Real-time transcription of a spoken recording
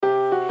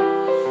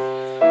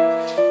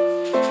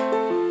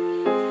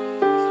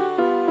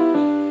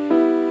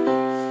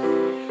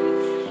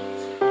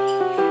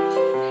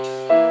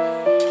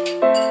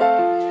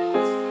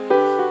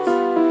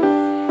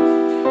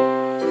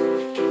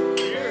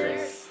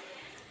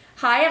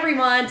Hi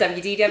everyone,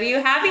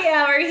 WDW Happy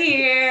Hour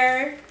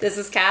here. This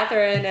is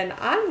Catherine, and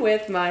I'm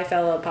with my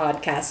fellow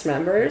podcast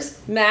members.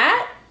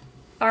 Matt,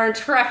 our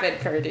intrepid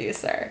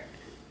producer.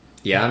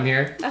 Yeah, I'm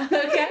here.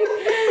 Okay.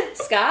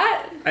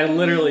 Scott? I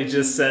literally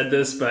just said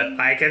this, but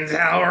I can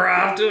tell we're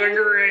off to a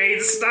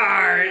great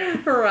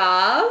start.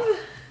 Rob?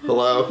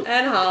 Hello.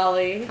 And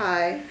Holly.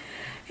 Hi.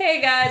 Hey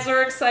guys,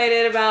 we're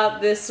excited about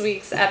this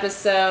week's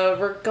episode.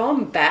 We're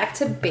going back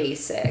to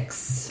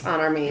basics on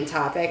our main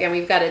topic, and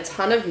we've got a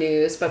ton of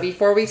news. But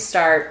before we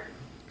start,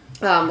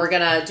 we're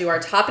going to do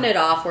our Topping It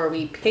Off, where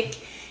we pick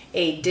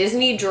a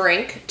Disney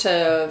drink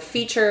to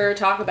feature,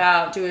 talk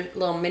about, do a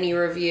little mini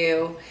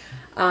review.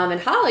 And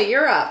Holly,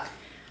 you're up.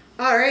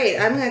 All right,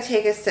 I'm going to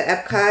take us to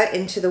Epcot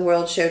into the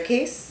World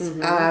Showcase.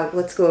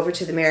 Let's go over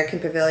to the American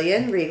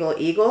Pavilion, Regal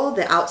Eagle,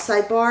 the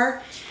outside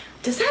bar.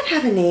 Does that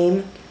have a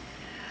name?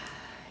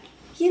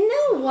 You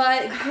know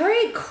what?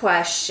 Great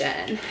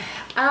question.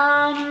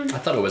 I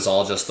thought it was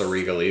all just the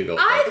Regal Eagle.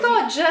 I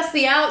thought just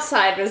the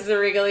outside was the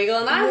Regal Eagle,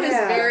 and I was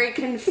very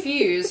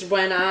confused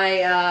when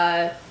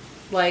I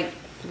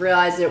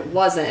realized it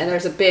wasn't, and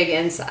there's a big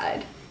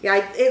inside.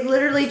 Yeah, it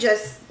literally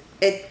just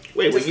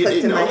clicked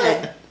in my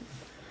head.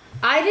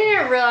 I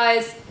didn't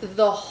realize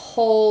the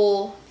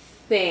whole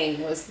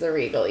thing was the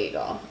Regal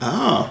Eagle.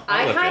 Oh.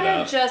 I kind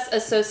of just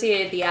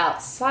associated the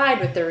outside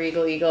with the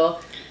Regal Eagle.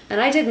 And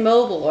I did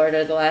mobile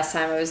order the last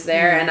time I was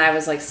there, and I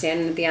was like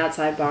standing at the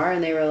outside bar,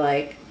 and they were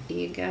like,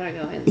 "You gotta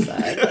go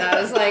inside." And I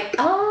was like,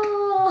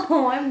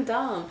 "Oh, I'm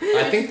dumb."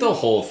 I think the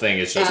whole thing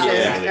is just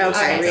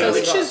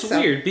Which is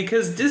weird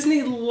because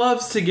Disney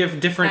loves to give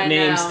different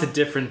names to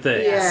different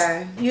things.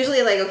 Yeah,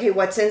 usually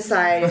what's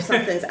inside? If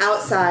something's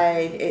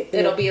outside,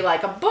 it'll be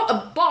like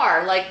a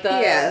bar, like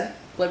the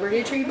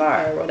Liberty Tree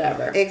Bar or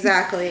whatever.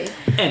 Exactly.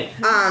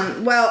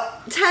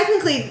 Well,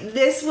 technically,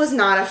 this was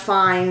not a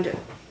find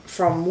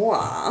from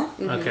moi.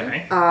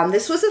 Okay.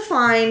 This was a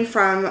find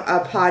from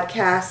a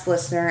podcast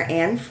listener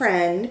and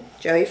friend,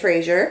 Joey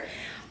Frazier.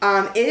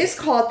 It is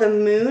called the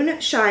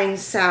Moonshine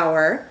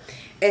Sour.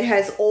 It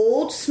has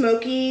old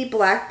smoky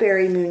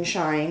blackberry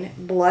moonshine,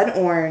 blood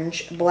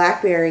orange,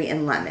 blackberry,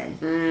 and lemon.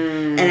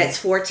 And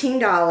it's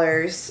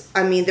 $14.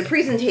 I mean, the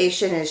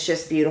presentation is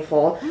just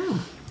beautiful.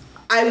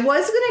 I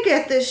was going to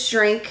get this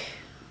drink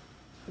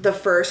the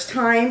first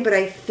time, but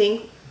I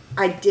think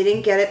I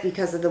didn't get it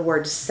because of the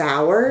word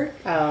sour.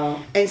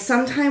 Oh. And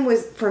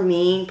sometimes for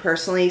me,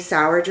 personally,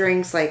 sour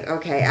drinks,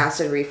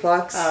 acid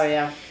reflux. Oh,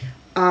 yeah.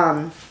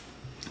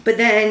 But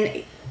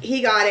then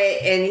he got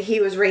it and he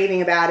was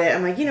raving about it.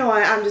 I'm like, you know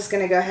what? I'm just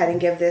going to go ahead and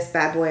give this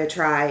bad boy a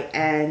try.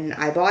 And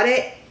I bought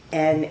it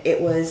and it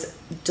was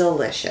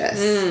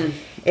delicious.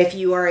 If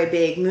you are a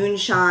big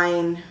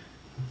moonshine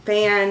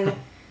fan,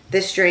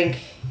 this drink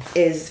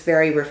is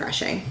very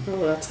refreshing.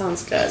 Oh, that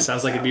sounds good.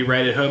 Sounds like it'd be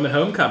right at home at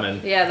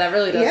homecoming. Yeah, that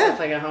really does look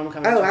like a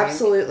homecoming drink.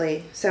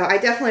 Absolutely. So I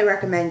definitely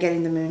recommend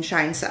getting the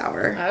Moonshine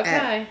Sour. Okay.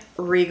 At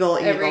Regal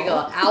Eagle. At Regal.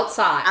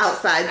 Outside.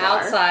 Outside bar.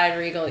 Outside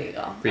Regal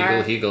Eagle.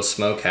 Regal Eagle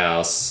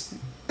Smokehouse,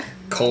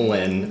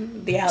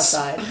 the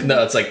outside.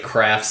 No, it's like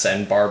crafts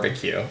and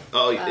barbecue.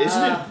 Oh,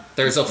 isn't it?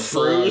 There's a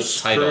full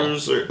title.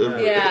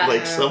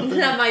 Something?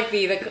 That might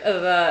be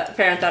the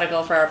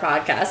parenthetical for our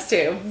podcast,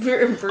 too.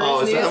 Bruce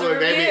News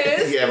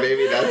Reviews.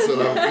 Maybe that's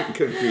what I'm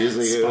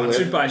confusing it with.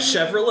 Sponsored by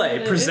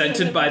Chevrolet,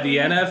 presented by the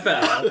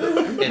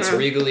NFL. It's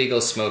Regal Eagle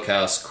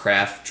Smokehouse,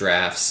 craft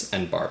drafts,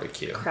 and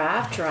barbecue.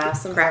 Craft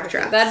drafts and Craft barbecue.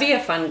 drafts. That'd be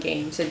a fun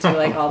game to do,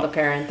 all the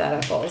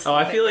parentheticals. Oh,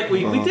 I feel like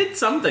we did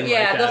something like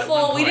that. Yeah, the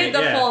full. We did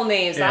the full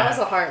names. Yeah.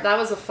 That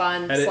was a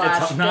fun And /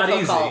 it's not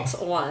difficult easy.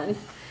 one.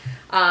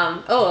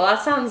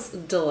 That sounds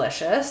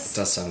delicious.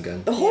 Does sound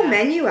good. The whole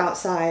menu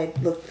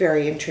outside looked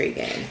very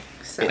intriguing.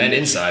 So. And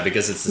inside,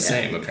 because it's the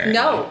same, apparently.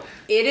 No,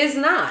 it is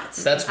not.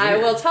 That's I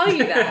weird. will tell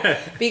you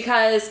that.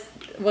 Because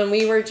when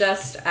we were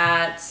just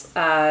at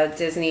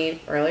Disney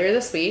earlier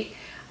this week,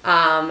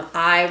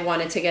 I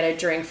wanted to get a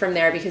drink from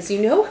there because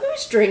you know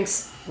whose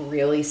drinks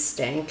really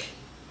stink?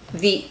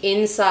 The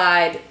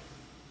inside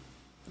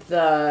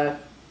the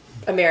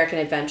American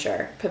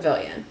Adventure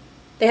Pavilion.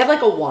 They have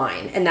a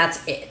wine, and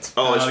that's it.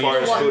 Oh, as far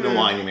as yeah. food and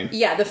wine, you mean?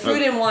 Yeah, the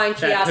food and wine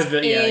kiosk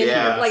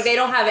they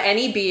don't have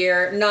any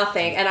beer,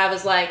 nothing. And I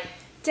was like,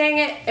 dang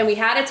it. And we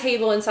had a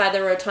table inside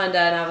the rotunda,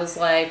 and I was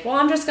like, well,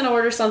 I'm just going to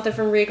order something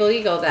from Regal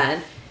Eagle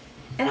then.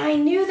 And I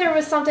knew there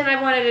was something I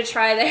wanted to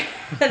try there,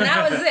 and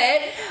that was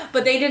it.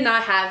 But they did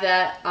not have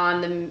that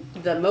on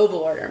the mobile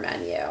order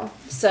menu.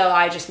 So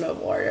I just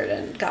mobile ordered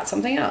and got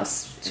something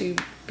else to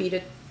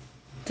be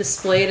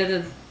displayed at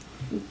an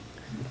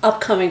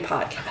upcoming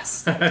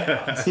podcast.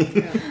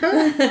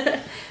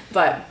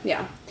 But,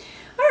 yeah.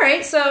 All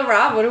right, so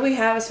Rob, what do we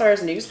have as far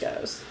as news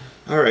goes?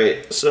 All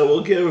right, so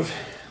we'll go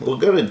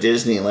to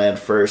Disneyland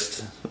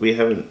first. We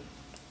haven't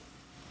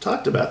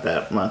talked about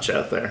that much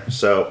out there.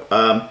 So,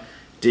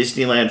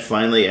 Disneyland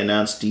finally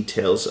announced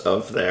details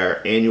of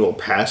their annual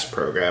pass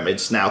program.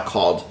 It's now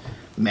called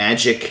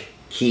Magic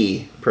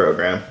Key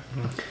Program.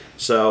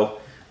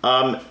 So,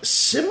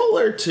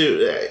 similar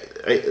to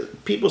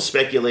people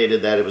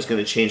speculated that it was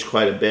going to change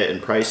quite a bit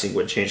and pricing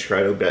would change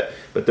quite a bit.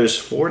 But there's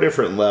 4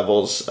 different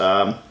levels.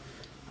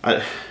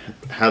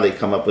 How they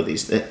come up with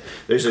these.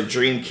 There's a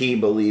Dream Key,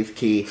 Believe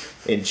Key,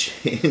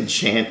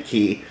 Enchant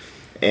Key,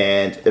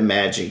 and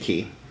Imagine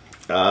Key.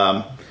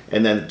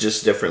 And then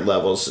just different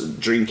levels.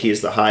 Dream Key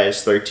is the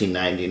highest,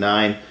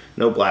 $13.99.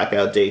 No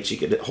blackout dates. You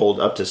could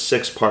hold up to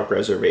 6 park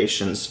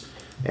reservations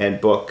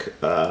and book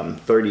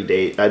 90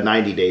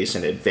 days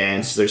in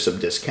advance. There's some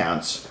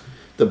discounts.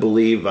 The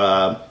Believe,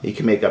 you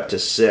can make up to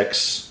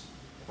 6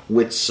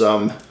 with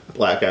some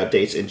blackout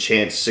dates.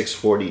 Enchant,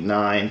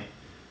 $6.49.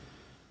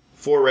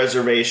 4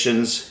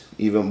 reservations,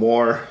 even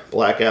more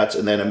blackouts,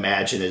 and then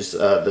Imagine is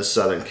the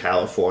Southern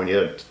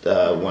California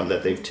one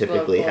that they've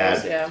typically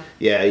had.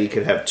 Yeah, you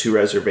could have 2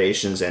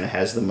 reservations, and it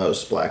has the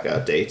most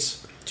blackout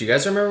dates. Do you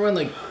guys remember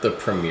when the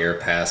Premier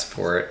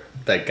Passport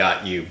that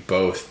got you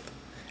both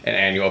an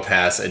annual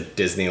pass at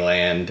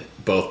Disneyland,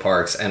 both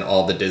parks, and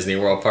all the Disney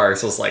World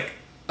parks was like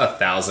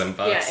 $1,000?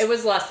 Yeah, it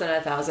was less than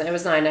 $1,000. It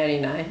was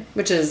 $9.99,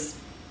 which is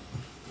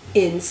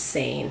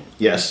insane.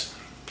 Yes,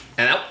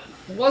 and that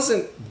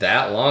wasn't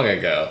that long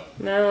ago.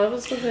 No, it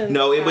was within.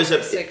 No, it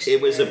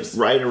was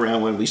right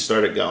around when we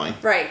started going.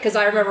 Right, because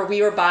I remember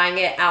we were buying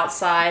it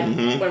outside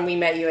when we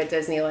met you at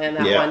Disneyland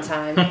that one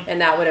time, and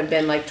that would have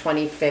been like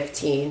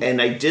 2015.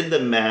 And I did the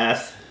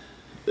math.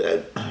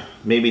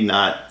 Maybe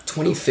not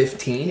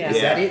 2015. Yeah.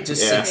 Is that it?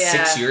 Just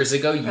 6 years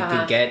ago, you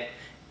could get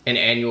an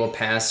annual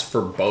pass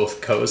for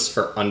both coasts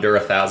for under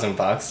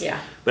 $1,000. Yeah.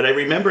 But I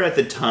remember at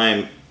the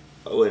time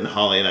when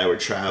Holly and I were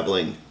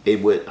traveling,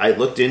 I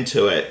looked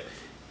into it.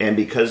 And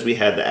because we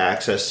had the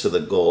access to the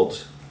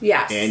gold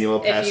annual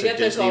pass at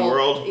Disney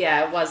World,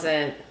 it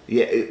wasn't.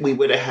 Yeah, we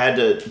would have had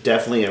to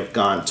definitely have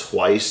gone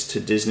twice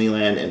to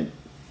Disneyland, and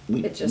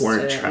we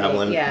weren't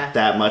traveling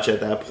that much at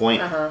that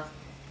point.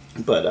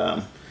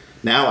 But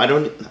now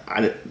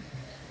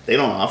they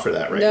don't offer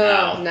that right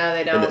now. No,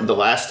 they don't. And the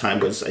last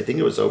time I think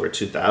it was over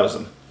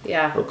 2,000.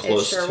 Yeah, or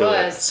close it sure to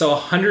was. it. So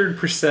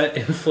 100%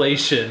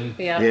 inflation.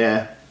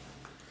 Yeah.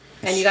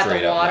 And you got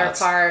the water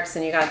parks,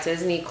 and you got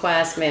Disney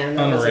Quest. Man,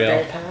 that was a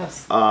great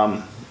pass.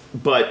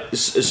 But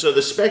so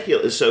the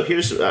So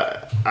here's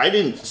I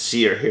didn't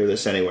see or hear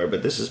this anywhere,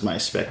 but this is my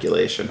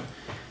speculation.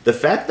 The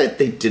fact that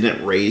they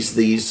didn't raise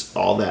these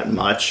all that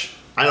much.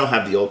 I don't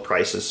have the old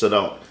prices, so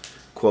don't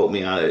quote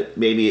me on it.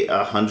 Maybe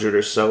 100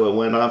 or so it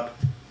went up.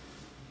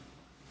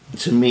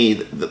 To me,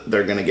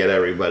 they're going to get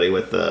everybody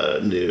with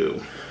the new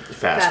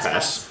Fast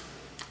Pass.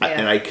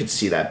 And I could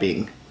see that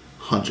being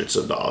hundreds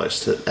of dollars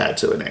to add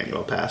to an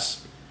annual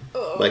pass,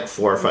 like $400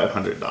 or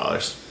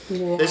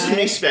 $500. This is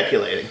me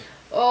speculating.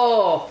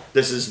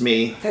 This is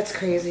me. That's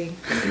crazy.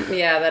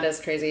 Yeah, that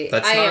is crazy.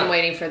 I am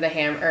waining for the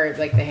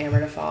hammer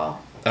to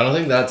fall. I don't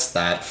think that's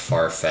that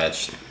far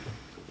fetched.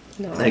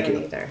 No, I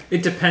don't either.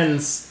 It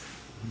depends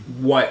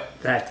what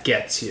that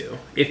gets you.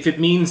 If it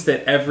means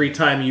that every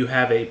time you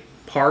have a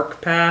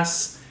park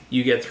pass,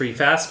 you get 3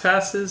 fast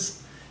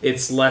passes,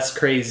 it's less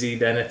crazy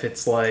than if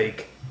it's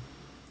like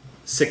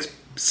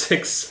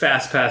six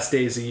fast pass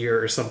days a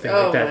year or something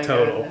like that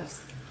total.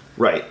 Goodness.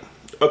 Right.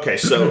 Okay,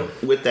 so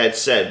with that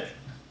said,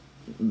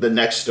 the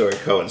next story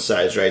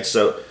coincides, right?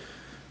 So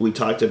we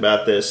talked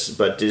about this,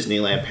 but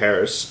Disneyland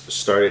Paris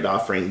started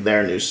offering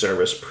their new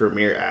service,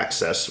 Premier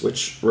Access,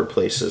 which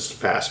replaces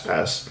Fast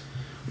Pass.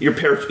 You're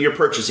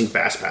purchasing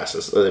Fast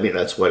Passes. I mean,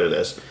 that's what it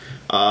is.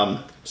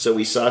 So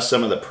we saw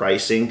some of the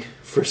pricing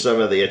for some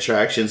of the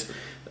attractions.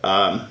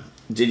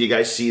 Did you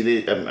guys see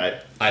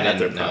the... I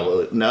didn't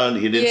know. No,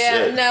 you didn't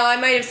see it? No, I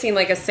might have seen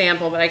like a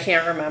sample, but I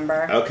can't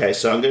remember. Okay,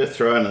 so I'm going to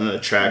throw in an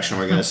attraction.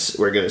 We're going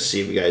to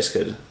see if you guys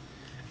could...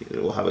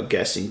 We'll have a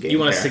guessing game. You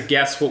want us to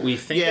guess what we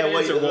think it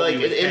is, or what we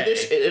would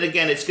pay? And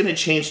again, it's going to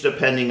change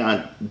depending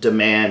on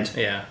demand,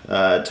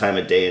 time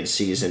of day and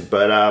season.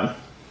 But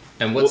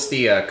and what's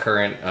the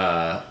current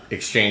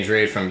exchange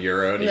rate from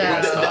euro to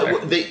US dollar?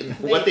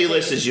 What they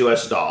list is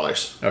US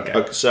dollars.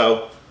 Okay.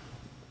 So,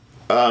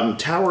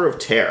 Tower of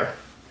Terror.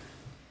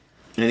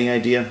 Any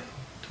idea?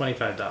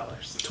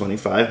 $25.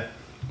 25.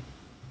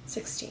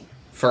 16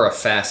 for a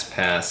fast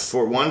pass.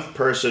 For one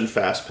person,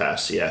 fast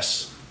pass.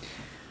 Yes.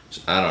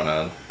 I don't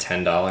know,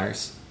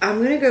 $10.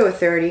 I'm gonna go with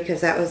 30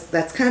 because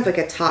that's kind of like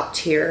a top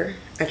tier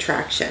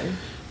attraction.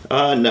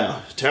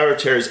 No, Tower of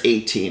Terror is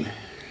 18.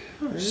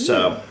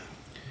 So,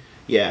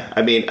 yeah,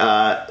 I mean,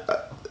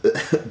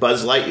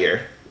 Buzz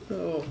Lightyear.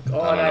 Oh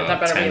God,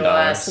 that better be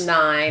less.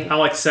 9.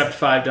 I'll accept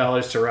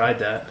 $5 to ride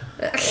that.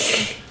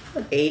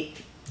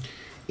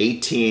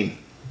 18.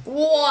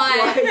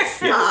 What?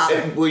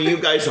 Stop. Were you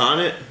guys on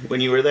it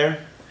when you were there?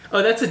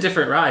 Oh, that's a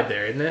different ride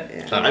there, isn't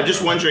it? Yeah. I'm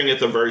just wondering if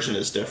the version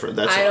is different.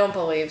 I don't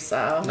believe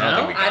so.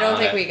 No? I don't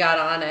think we got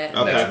on it,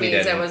 Okay. which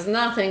means it was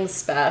nothing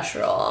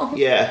special.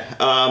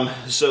 Yeah.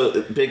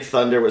 So Big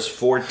Thunder was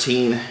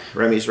 14.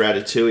 Remy's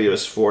Ratatouille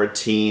was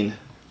 14.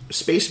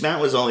 Space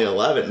Mountain was only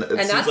 11. It And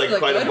seems that's like the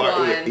quite good a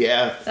bargain. one.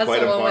 Yeah, That's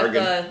quite the a one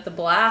bargain. with the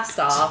blast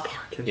off.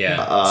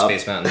 Yeah,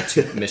 Space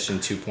Mountain Mission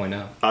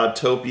 2.0.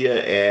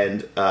 Autopia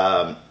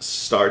and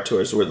Star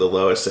Tours were the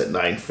lowest at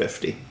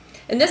 $9.50.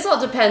 And this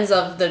all depends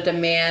of the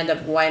demand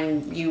of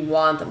when you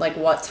want them, like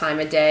what time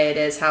of day it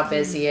is, how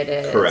busy it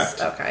is.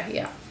 Correct. Okay,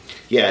 yeah.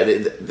 Yeah,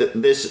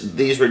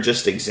 these were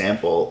just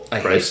example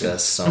pricing. I hate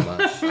this so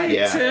much.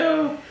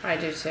 I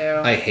do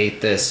too. I hate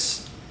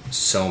this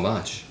so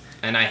much.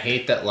 And I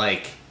hate that,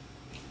 like,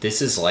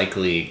 this is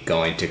likely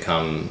going to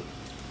come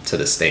to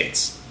the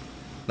States.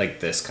 Like,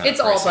 this kind it's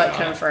of all but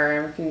model.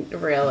 confirmed,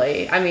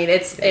 really. I mean,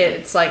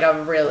 it's like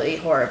a really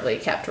horribly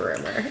kept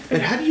rumor.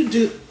 And how do you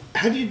do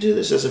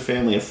this as a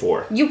family of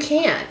 4? You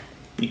can't.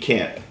 You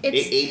can't.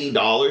 It's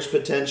 $80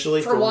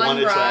 potentially for one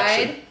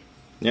attraction. ride.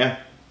 Yeah.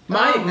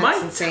 My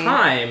insane.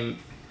 time,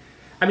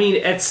 I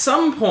mean, at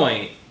some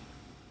point,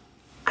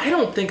 I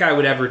don't think I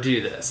would ever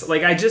do this.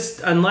 Like,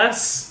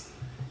 unless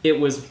it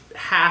was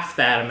half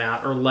that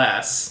amount or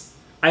less,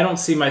 I don't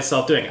see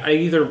myself doing it. I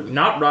either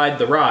not ride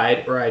the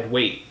ride or I'd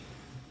wait.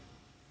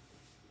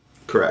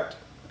 Correct.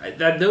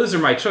 Those are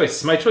my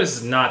choices. My choice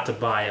is not to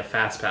buy a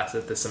fast pass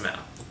at this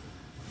amount.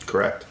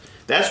 Correct.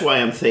 That's why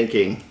I'm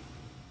thinking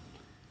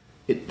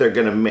it's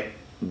going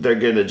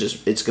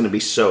to be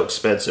so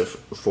expensive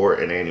for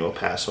an annual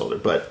pass holder,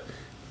 but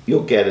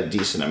you'll get a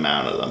decent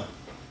amount of them.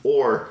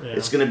 Or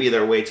it's going to be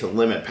their way to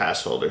limit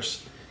pass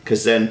holders,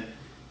 because then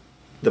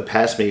the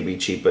pass may be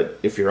cheap, but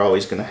if you're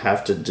always going to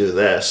have to do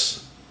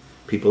this,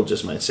 people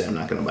just might say, I'm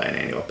not going to buy an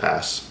annual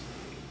pass.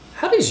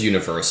 How does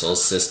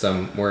Universal's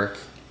system work?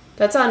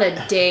 That's on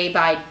a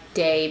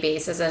day-by-day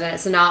basis, and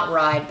it's not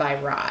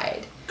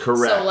ride-by-ride.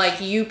 Correct. So, like,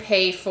 you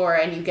pay for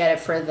it and you get it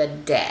for the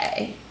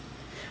day.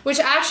 Which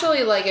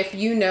actually, like, if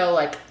you know,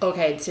 like,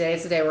 okay,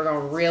 today's the day we're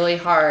going really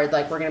hard,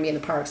 like, we're going to be in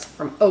the parks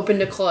from open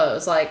to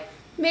close, like,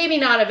 maybe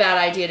not a bad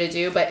idea to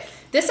do, but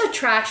this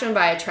attraction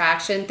by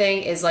attraction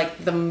thing is,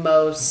 like, the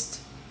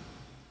most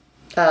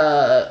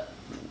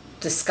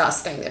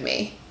disgusting to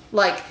me.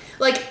 Like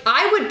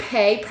I would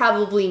pay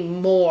probably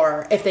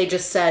more if they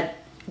just said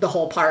the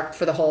whole park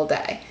for the whole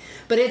day.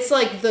 But it's,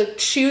 like, the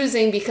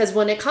choosing, because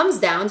when it comes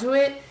down to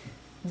it,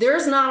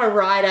 there's not a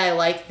ride I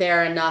like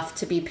there enough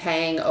to be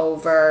paying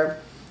over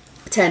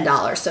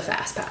 $10 to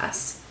Fast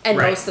Pass. And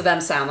most of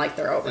them sound like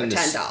they're over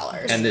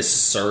 $10. And this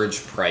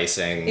surge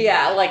pricing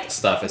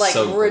stuff is like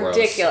so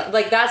ridiculous. gross.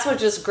 Like, that's what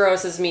just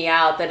grosses me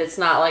out, that it's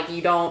not like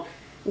you don't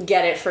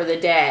get it for the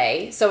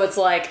day. So it's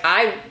like,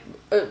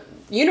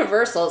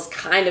 Universal is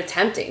kind of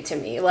tempting to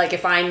me. Like,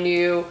 if I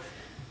knew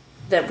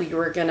that we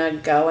were gonna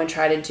go and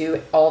try to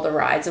do all the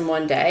rides in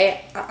one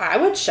day, I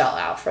would shell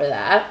out for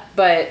that.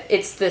 But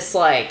it's this,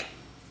 like,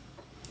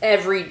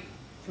 every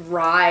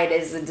ride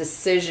is a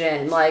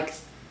decision. Like,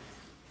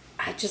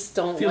 I just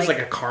don't Feels like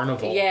a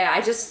carnival. Yeah,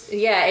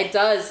 it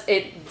does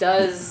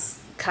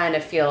kind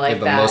of feel like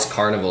but that. most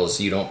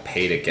carnivals you don't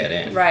pay to get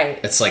in. Right.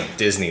 It's like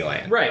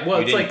Disneyland. Right, well,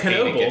 You it's like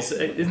didn't pay to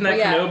Knoebels. Isn't that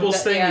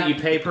Knoebels thing that you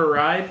pay per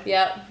ride?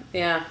 Yep,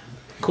 yeah.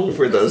 Cool.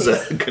 For those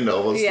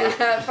Knoebels.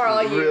 Yeah, for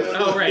all you.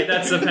 Oh, right,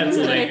 that's the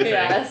Pennsylvania thing.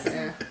 Yes.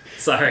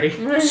 Sorry.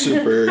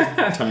 Super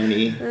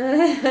tiny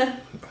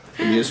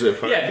amusement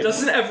park. Yeah,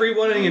 doesn't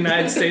everyone in the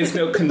United States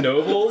know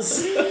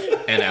Knoebels?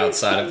 And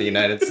outside of the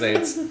United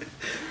States.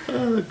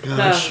 Oh,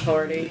 gosh. Oh,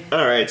 Lordy.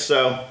 All right,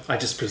 so I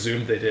just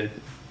presumed they did.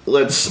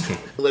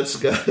 let's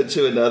go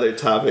to another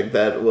topic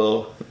that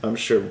will, I'm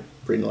sure,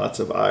 bring lots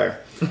of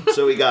ire.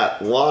 So we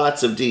got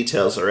lots of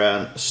details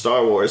around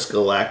Star Wars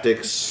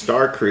Galactic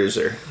Star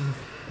Cruiser.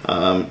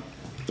 And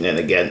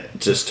again,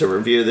 just to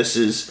review, this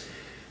is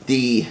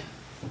the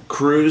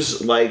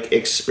cruise-like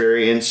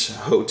experience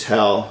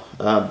hotel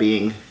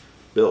being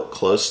built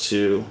close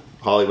to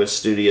Hollywood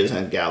Studios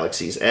and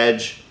Galaxy's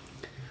Edge.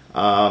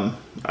 I'm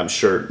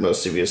sure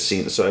most of you have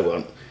seen it, so I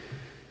won't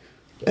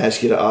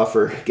ask you to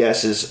offer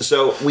guesses.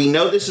 So we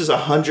know this is a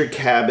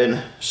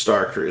 100-cabin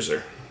Star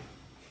Cruiser.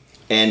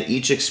 And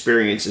each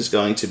experience is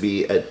going to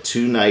be a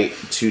 2-night,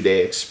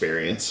 2-day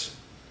experience.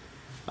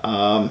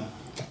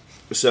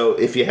 So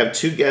if you have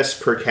 2 guests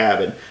per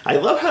cabin, I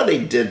love how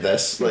they did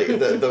this, like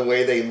the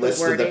way they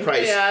listed the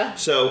price. Yeah.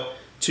 So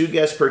 2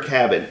 guests per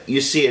cabin,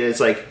 you see it, it's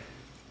like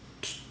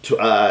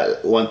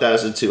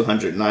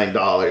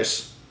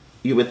 $1,209.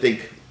 You would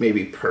think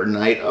maybe per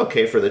night.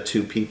 Okay, for the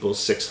 2 people,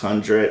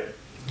 $600.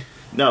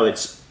 No,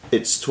 it's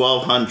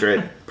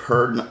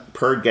 $1,200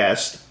 per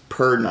guest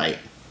per night.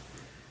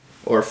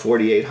 Or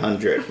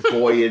 $4,800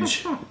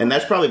 voyage, and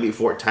that's probably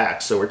before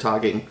tax. So we're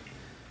talking,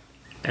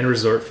 And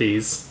resort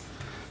fees.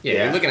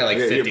 Yeah, you're looking at like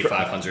You're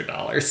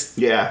 $5,500.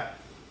 yeah,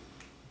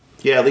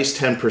 at least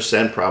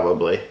 10%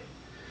 probably.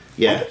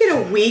 Yeah, I could get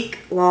a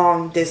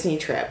week-long Disney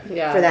trip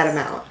Yes. for that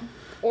amount.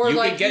 Or You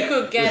like could get you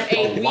could get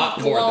a a lot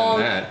more than week-long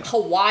that.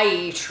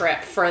 Hawaii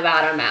trip for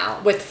that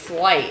amount with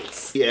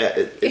flights. yeah.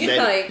 And then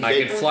Like- I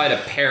could fly to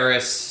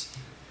Paris,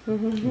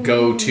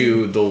 go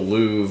to the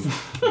Louvre,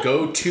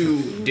 go to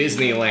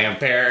Disneyland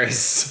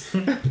Paris.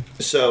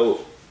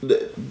 So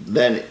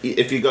then,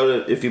 if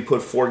you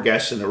put 4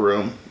 guests in a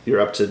room, you're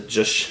up to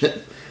just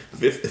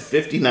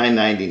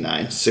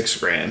 $59.99,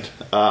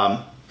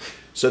 $6,000.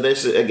 So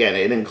this again,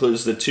 it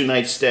includes the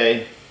 2-night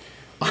stay,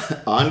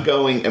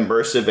 ongoing,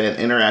 immersive, and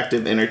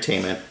interactive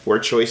entertainment where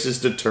choices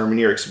determine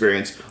your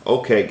experience.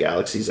 Okay,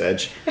 Galaxy's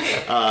Edge.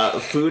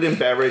 Food and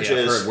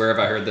beverages. Where have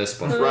I heard this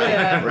before?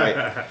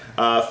 Right.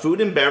 Food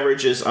and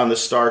beverages on the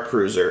Star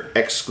Cruiser,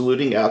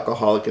 excluding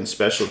alcoholic and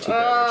specialty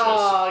beverages.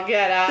 Oh,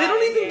 get out! They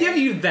don't even give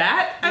you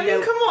that. I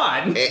mean, come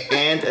on.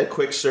 And a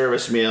quick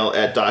service meal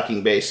at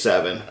Docking Bay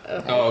 7.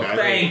 Oh, Okay.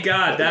 Thank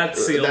God that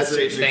seals That it.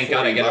 saves me Thank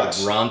God I get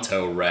 $40. a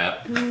Ronto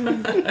wrap.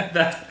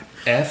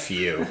 F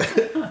you.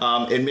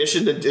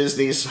 Admission to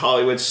Disney's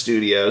Hollywood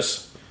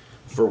Studios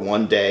for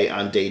 1 day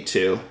on day 2.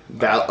 You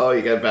got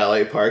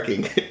valet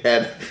parking.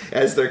 And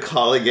as they're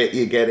calling it,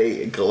 you get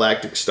a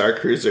Galactic Star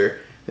Cruiser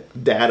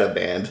data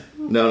band,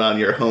 known on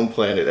your home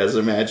planet as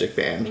a magic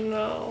band.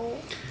 No.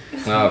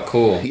 Oh,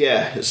 cool.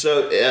 Yeah,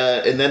 so,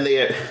 and then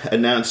they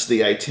announced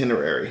the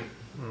itinerary.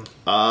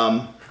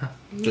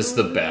 This is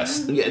the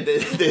best. Yeah,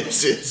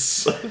 this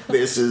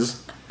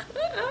is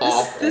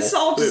awful. This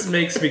all just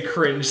makes me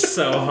cringe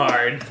so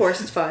hard.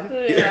 Forced fun.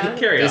 Yeah.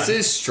 Carry on. This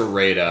is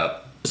straight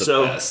up the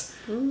best.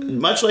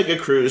 Much like a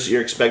cruise,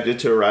 you're expected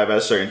to arrive at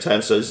a certain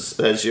time, so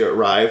as you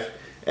arrive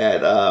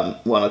at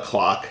 1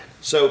 o'clock.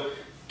 So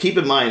keep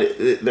in mind,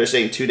 they're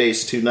saying 2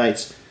 days, 2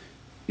 nights.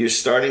 You're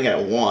starting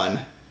at 1,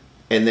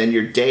 and then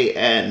your day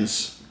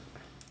ends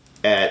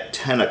at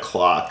 10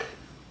 o'clock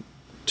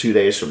 2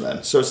 days from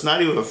then. So it's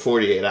not even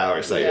 48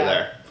 hours that you're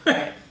there.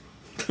 Right.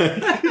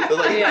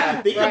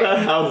 Think about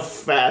how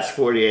fast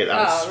 48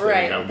 hours is spinning.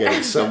 right. I'm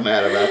getting so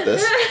mad about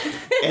this.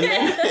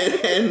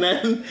 And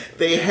then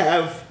they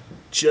have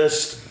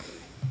just,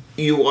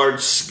 you are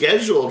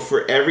scheduled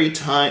for every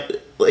time,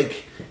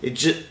 like, it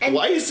just,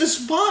 why is this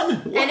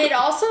fun? And it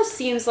also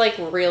seems like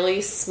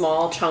really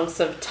small chunks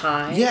of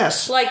time.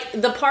 Yes. Like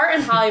the part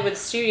in Hollywood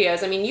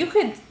Studios, I mean, you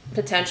could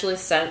potentially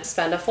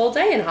spend a full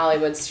day in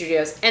Hollywood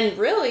Studios, and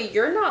really,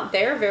 you're not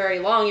there very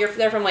long. You're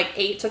there from like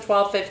 8 to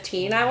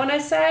 12:15, I want to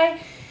say.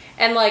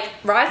 And like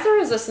Rise of the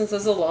Resistance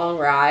is a long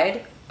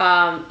ride.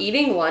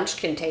 Eating lunch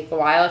can take a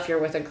while if you're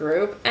with a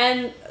group,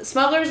 and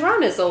Smuggler's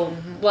Run is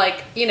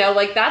like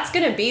that's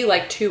gonna be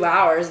like 2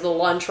 hours. The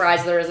lunch,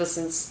 Rise of the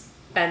Resistance,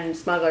 and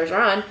Smuggler's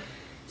Run.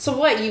 So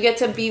what? You get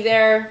to be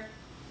there,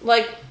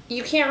 like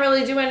you can't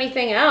really do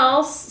anything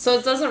else. So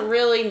it doesn't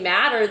really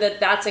matter that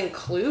that's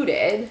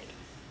included.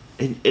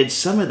 And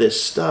some of this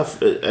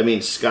stuff, I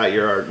mean, Scott,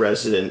 you're our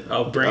resident.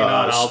 Oh, bring it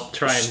on. I'll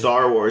try and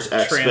Star Wars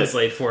expert.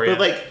 translate for you. But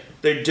like,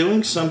 they're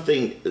doing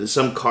something,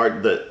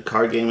 the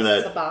card game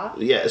that. Sabacc?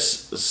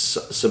 Yes,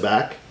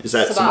 Sabacc. Is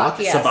that Sabacc, Sabacc?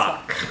 yeah.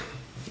 Sabacc.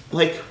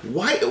 Like,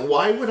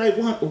 why would I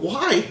want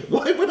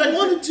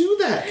to do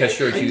that? Because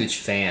you're a huge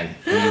fan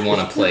and you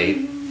want to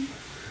play.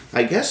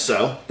 I guess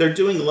so. They're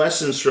doing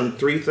lessons from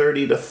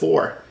 3:30 to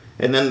 4,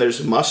 and then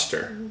there's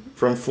muster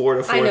from 4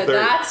 to 4:30. I know,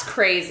 that's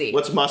crazy.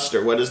 What's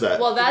muster? What is that?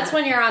 Well, that's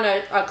when you're on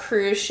a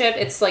cruise ship.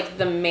 It's like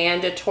the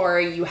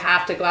mandatory, you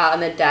have to go out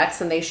on the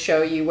decks and they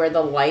show you where the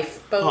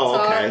lifeboats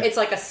are. It's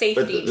like a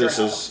safety this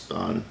drill. is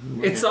on.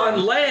 It's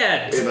on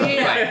land.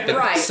 Yeah, But-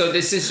 right. So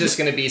this is just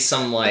going to be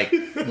some like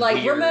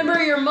weird- Remember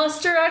your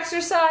muster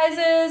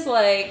exercises?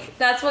 Like,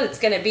 that's what it's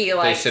going to be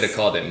like. They should have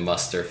called it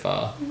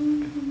Mustafa.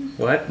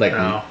 What? Like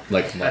No.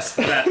 like That's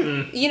Mustafa.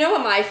 that. You know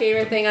what my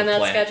favorite thing on that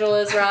Plan. schedule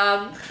is,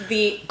 Rob?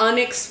 The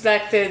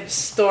unexpected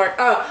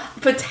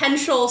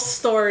potential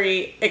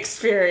story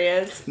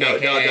experience. No,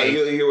 AKA.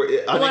 you were was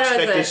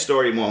unexpected it?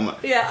 story moment.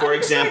 Yeah, For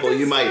example,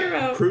 you unexpected story might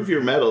moment. prove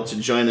your mettle to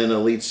join an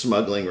elite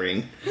smuggling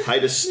ring,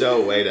 hide a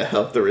stowaway to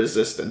help the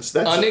resistance.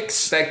 That's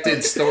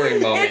Unexpected story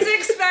moment.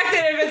 It's expected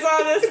if it's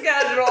on the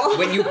schedule.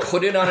 When you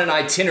put it on an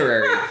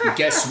itinerary,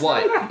 guess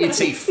what? It's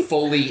a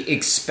fully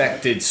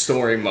expected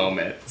story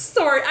moment.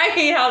 Story. I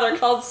hate how they're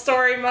called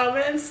story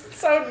moments. It's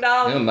so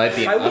dumb. It might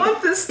be. I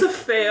want this to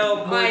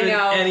fail more I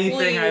know. than anything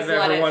Please I've let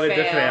ever it wanted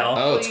to fail. fail.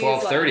 Oh, Please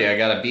 12:30. let I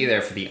gotta be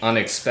there for the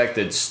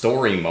unexpected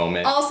story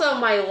moment. Also,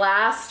 my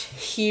last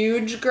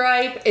huge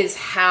gripe is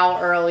how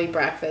early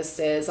breakfast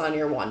is on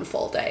your one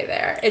full day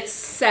there. It's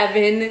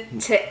 7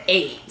 to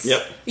 8.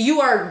 Yep.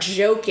 You are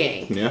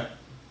joking. yeah.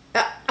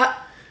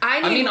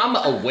 I mean, I'm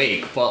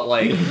awake, but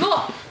like,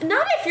 Well,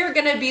 not if you're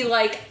gonna be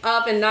like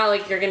up and not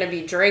like you're gonna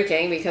be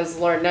drinking, because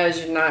Lord knows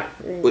you're not.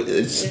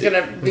 It's- You're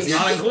gonna be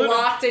not included.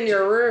 locked in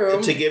your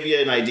room. To give you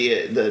an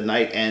idea,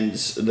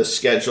 the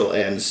schedule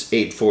ends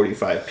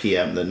 8:45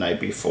 p.m. the night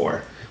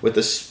before with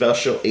a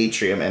special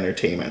atrium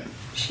entertainment.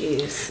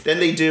 Jeez. Then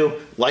they do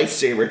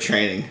lightsaber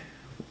training,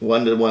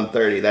 1 to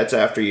 1:30. That's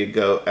after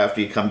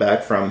you come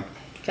back from.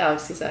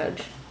 Galaxy's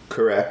Edge.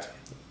 Correct.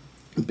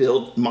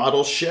 Build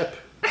model ship.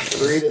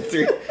 3 to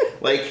 3.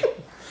 Like,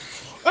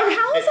 And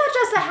how is that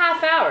just a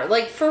half hour?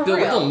 Like, for the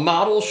little real?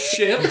 model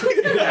ship.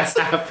 That's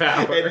half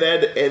hour. and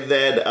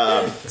then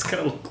It's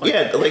gonna look like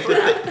yeah, like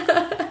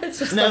It's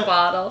just No. a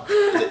bottle.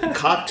 the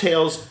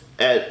cocktails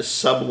at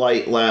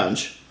Sublight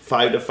Lounge,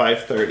 5 to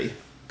 5:30.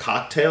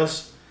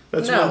 Cocktails?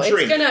 That's No, one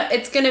drink.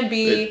 it's gonna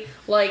be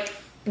like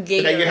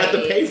Gatorade. That you have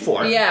to pay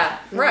for. Yeah,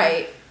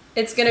 right.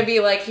 It's gonna be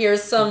like,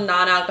 here's some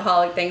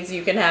non-alcoholic things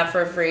you can have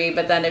for free,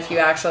 but then if you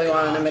actually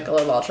want a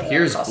Michelob Ultra,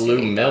 Here's that'll cost blue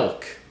you $8.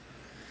 milk,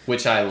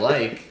 which I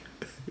like.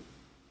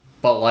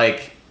 but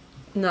like,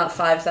 not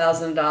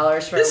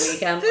 $5,000 for a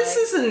weekend. This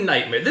is a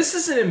nightmare. This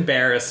is an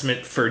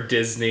embarrassment for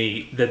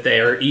Disney that they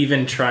are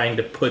even trying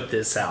to put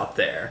this out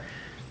there.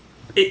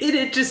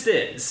 It just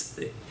is.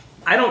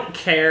 I don't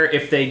care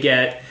if they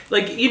get,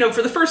 like, you know,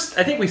 for the first,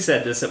 I think we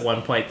said this at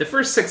one point, the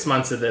first 6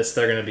 months of this,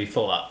 they're going to be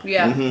full up.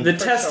 Yeah. The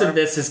test of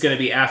this is going to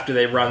be after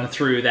they run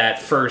through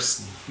that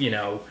first, you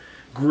know,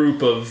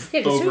 group of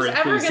who's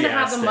ever going to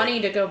have the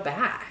money to go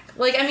back?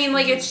 Like, I mean,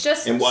 like, it's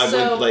just and why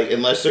would, like,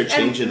 unless they're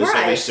changing this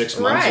every 6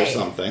 months or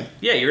something.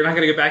 Yeah, you're not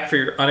going to get back for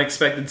your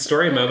unexpected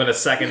story moment a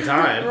second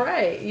time.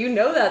 Right. You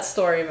know that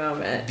story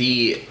moment.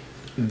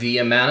 The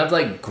amount of,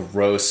 like,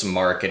 gross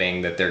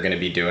marketing that they're going to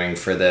be doing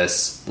for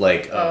this,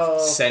 like, of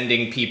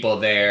sending people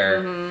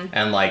there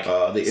and, like...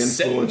 the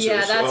influencers.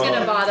 Yeah, that's going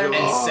to bother me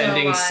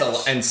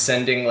so much.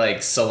 Sending,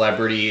 like,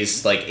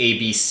 celebrities, like,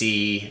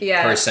 ABC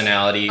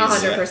personalities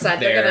 100%.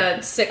 They're going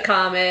to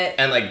sitcom it.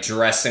 And, like,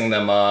 dressing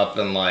them up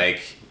and,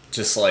 like,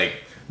 just, like...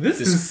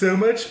 This is so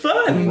much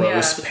fun!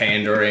 Gross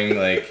pandering,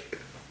 like...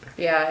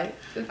 Yeah.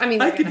 I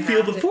mean, I can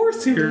feel the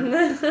force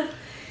here.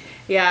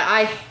 Yeah,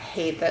 I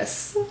hate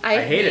this.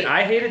 I hate it.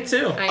 I hate it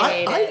too.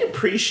 I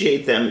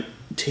appreciate them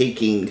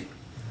taking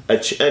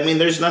I mean,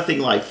 there's nothing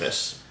like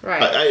this.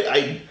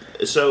 Right.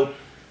 So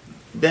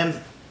them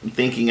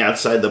thinking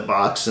outside the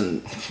box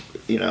and,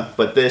 you know,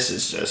 but this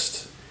is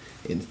just,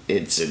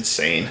 it's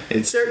insane.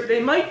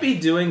 They might be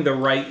doing the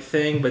right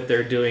thing, but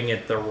they're doing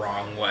it the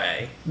wrong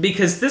way.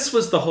 Because this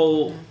was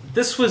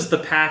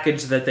the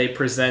package that they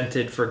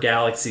presented for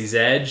Galaxy's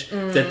Edge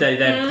that they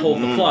then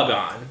pulled the plug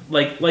on.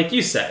 Like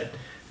you said.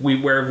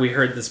 Where have we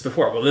heard this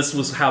before? Well, this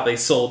was how they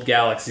sold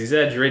Galaxy's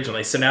Edge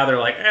originally. So now they're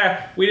like,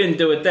 we didn't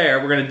do it there.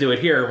 We're going to do it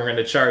here. And we're going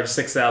to charge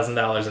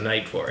 $6,000 a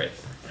night for it.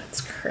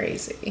 That's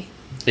crazy.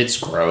 It's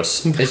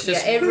gross. It's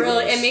just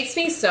it makes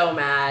me so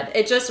mad.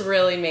 It just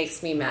really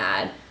makes me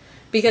mad.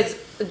 Because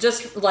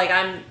just, like,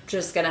 I'm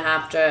just going to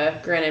have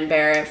to grin and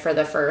bear it for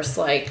the first,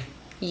 like,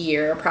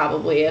 year,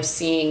 probably, of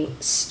seeing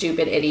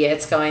stupid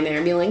idiots going there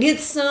and being like,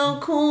 it's so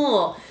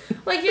cool.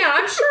 Like, yeah,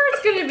 I'm sure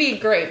it's going to be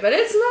great, but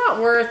it's not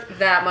worth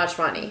that much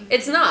money.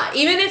 It's not.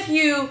 Even if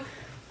you,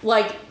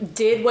 like,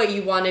 did what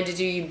you wanted to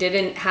do, you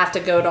didn't have to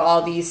go to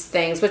all these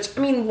things, which,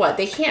 I mean, what?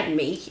 They can't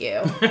make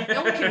you.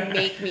 No one can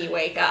make me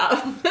wake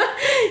up.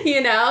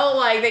 You know?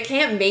 Like, they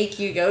can't make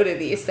you go to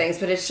these things,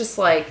 but it's just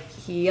like,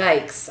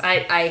 yikes.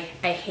 I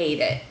hate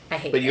it. I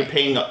hate it. But you're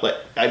paying,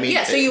 I mean...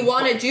 Yeah, so you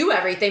want to do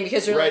everything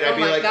because you're like, oh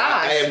my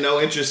gosh. I have no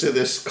interest in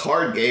this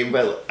card game,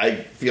 but I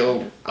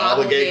feel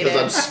obligated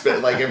because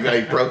I'm like, if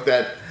I broke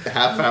that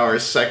half-hour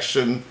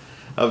section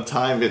of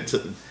time, it's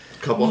a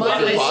couple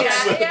 $100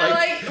 bucks. Yeah,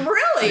 like,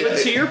 really? But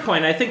to your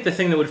point, I think the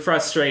thing that would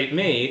frustrate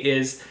me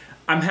is...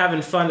 I'm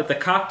having fun at the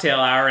cocktail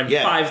hour and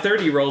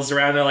 5:30 rolls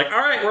around. They're like, all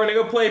right, we're going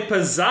to go play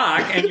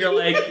Pazak. And you're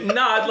like,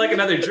 nah, I'd like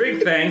another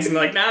drink, thanks. And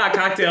they're like, nah,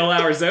 cocktail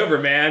hour's over,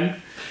 man.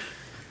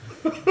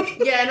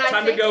 Yeah, and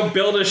Time to go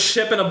build a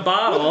ship in a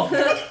bottle.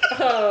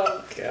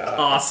 Oh, God.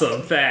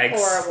 Awesome,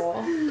 thanks.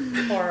 Horrible.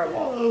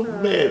 Oh,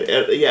 man.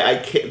 Yeah, I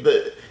can't...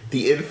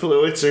 The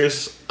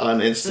influencers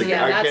on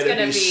Instagram are going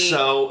to be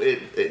so...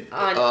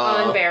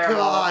 unbearable.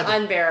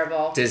 God.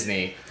 Unbearable.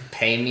 Disney,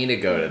 pay me to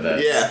go to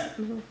this. Yeah.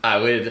 I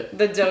would...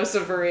 The dose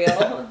of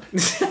real.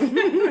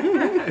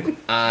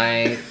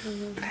 I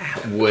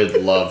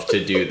would love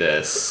to do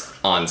this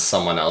on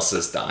someone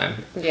else's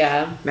dime.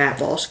 Yeah. Matt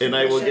Walsh. And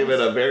I will give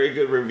it a very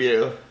good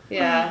review.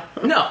 Yeah.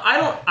 No,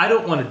 I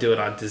don't want to do it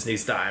on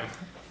Disney's dime.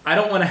 I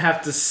don't want to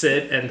have to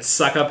sit and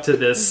suck up to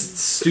this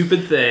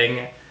stupid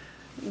thing.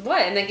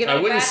 What? And then give it I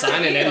wouldn't back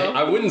sign to you.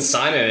 I wouldn't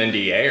sign an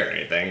NDA or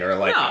anything, or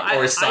like,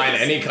 or sign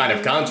any kind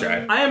of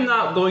contract. I am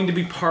not going to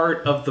be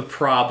part of the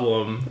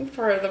problem.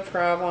 For the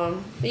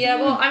problem. Yeah,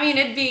 well, I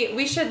mean,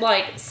 we should,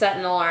 like, set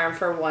an alarm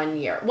for 1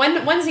 year.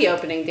 When's the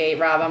opening date,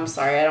 Rob? I'm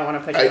sorry, I don't want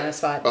to put you on the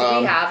spot. Do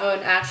we have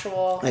an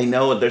actual... I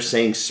know what they're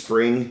saying,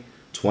 spring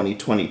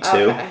 2022.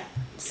 Okay.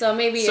 So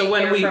maybe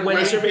when the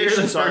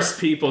are- first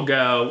people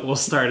go, we'll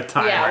start a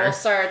timer. Yeah, we'll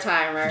start a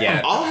timer.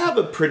 Yeah. I'll have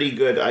a pretty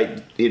good,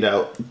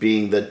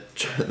 being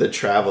the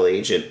travel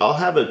agent, I'll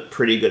have a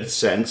pretty good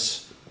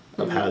sense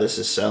of how this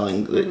is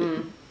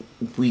selling.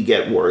 We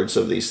get words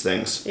of these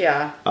things.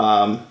 Yeah.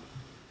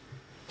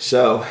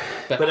 So,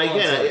 but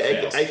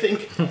again, I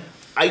think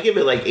I give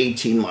it like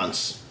 18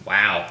 months.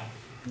 Wow.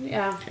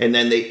 Yeah. And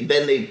then they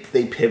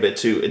pivot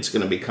to it's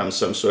going to become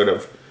some sort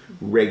of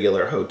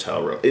regular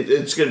hotel room.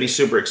 It's going to be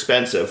super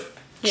expensive.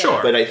 Yeah.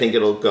 Sure. But I think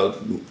it'll go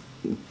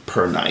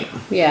per night.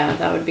 Yeah,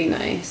 that would be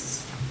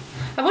nice.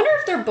 I wonder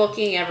if they're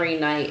booking every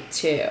night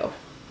too.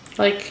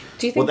 Like,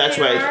 do you think? Well, that's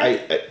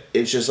why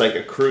it's just like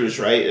a cruise,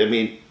 right? I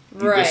mean,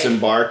 you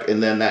disembark,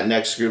 and then that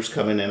next group's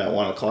coming in at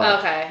 1:00.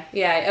 Okay.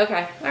 Yeah.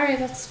 Okay. All right.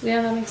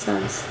 That makes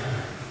sense.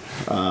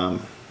 All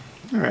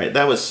right.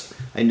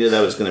 I knew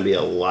that was going to be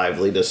a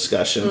lively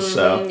discussion.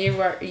 So you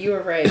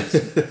were right.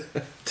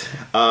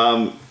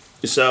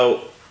 So,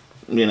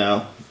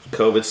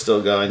 COVID's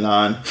still going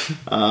on.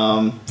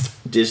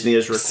 Disney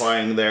is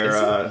requiring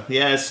their...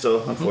 it's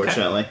still,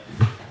 unfortunately.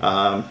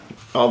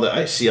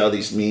 I see all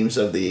these memes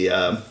of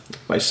the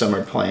my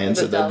summer plans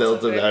and the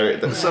build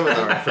of some of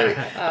them are pretty.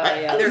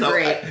 They're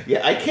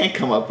great. I can't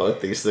come up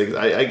with these things.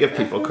 I give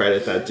people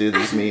credit that do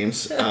these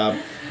memes.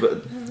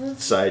 But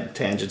side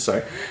tangent,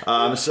 sorry.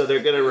 So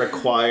they're going to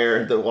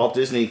require, the Walt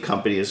Disney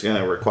Company is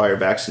going to require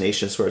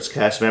vaccinations for its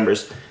cast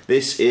members.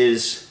 This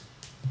is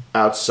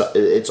outside.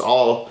 It's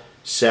all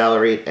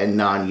salaried and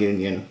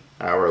non-union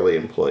hourly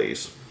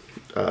employees.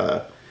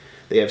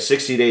 They have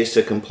 60 days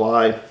to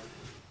comply.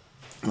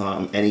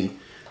 Any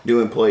new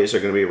employees are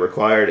going to be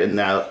required, and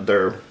now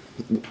they're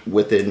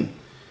within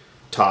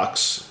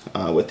talks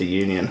with the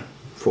union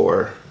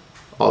for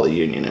all the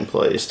union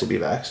employees to be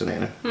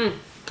vaccinated.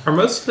 Are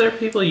most of their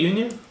people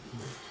union?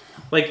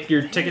 Like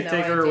your ticket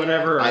taker or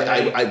whatever? Or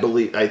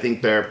I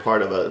think they're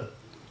part of a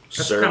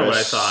That's service. kind of what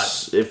I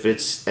thought. If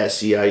it's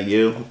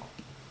SEIU,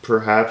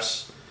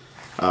 perhaps.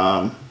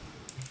 But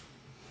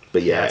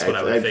yeah, That's what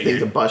I would I figure.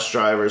 think the bus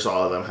drivers,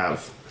 all of them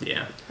have.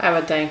 Yeah. I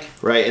would think.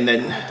 Right, and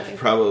then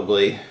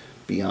probably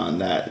beyond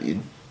that,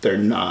 they're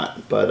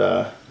not.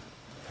 But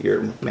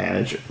your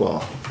manager,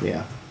 well,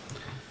 yeah.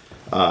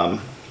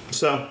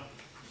 So,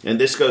 and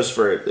this goes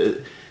for.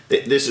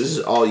 This is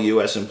all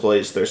U.S.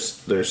 employees.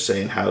 They're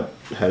saying how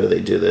do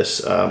they do this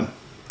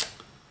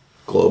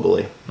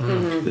globally?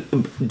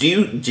 Mm-hmm.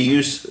 Do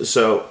you?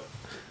 So,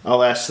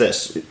 I'll ask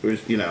this.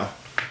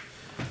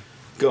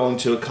 Going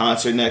to a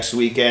concert next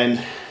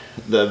weekend,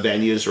 the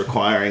venue is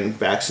requiring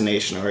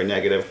vaccination or a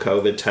negative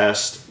COVID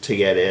test to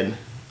get in.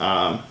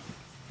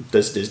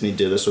 Does Disney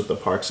do this with the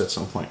parks at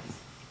some point?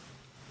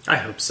 I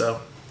hope so.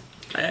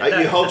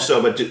 You hope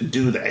so, but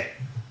do they?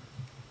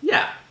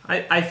 Yeah,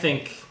 I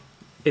think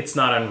it's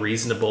not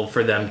unreasonable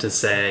for them to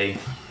say.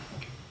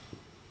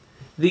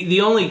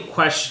 The only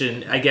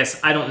question, I guess,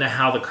 I don't know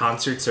how the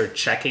concerts are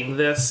checking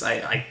this.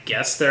 I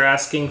guess they're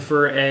asking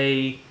for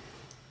a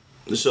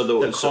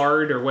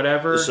card or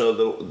whatever.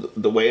 So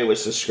the way it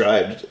was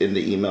described in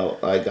the email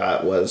I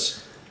got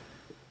was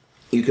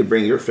you could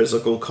bring your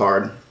physical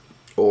card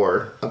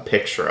or a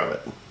picture of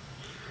it,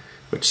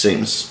 which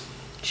seems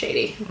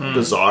shady,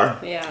 bizarre.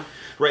 Yeah.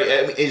 Right.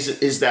 I mean,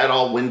 is that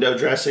all window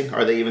dressing?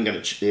 Are they even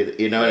going to,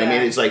 what I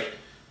mean? It's like,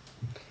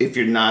 if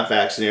you're not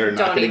vaccinated or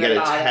not going to get a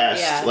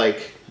test,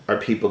 like, are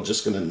people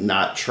just going to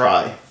not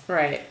try?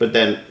 Right. But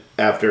then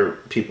after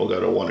people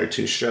go to one or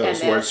two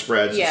shows, word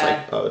spreads, it's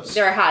like, oh, it's...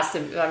 There has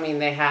to, I mean,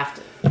 they have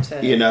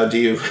to. Do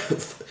you...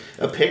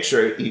 a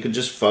picture, you could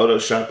just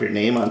Photoshop your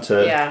name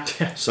onto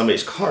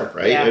somebody's card,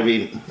 right? Yeah. I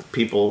mean,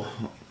 people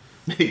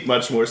make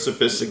much more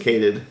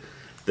sophisticated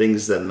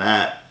things than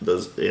that,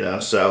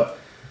 so...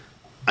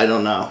 I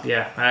don't know.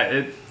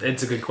 Yeah,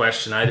 it's a good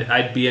question.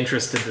 I'd be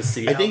interested to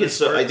see. I think it's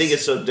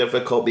so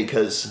difficult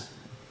because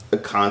a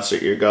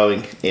concert you're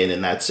going in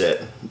and that's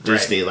it.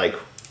 Disney, like,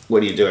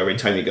 what do you do every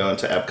time you go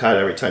into Epcot?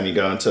 Every time you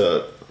go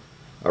into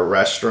a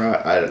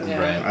restaurant? I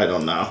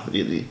don't know.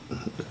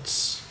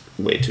 It's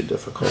way too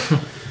difficult.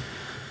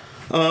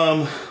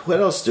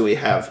 What else do we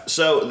have?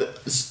 So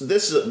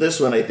this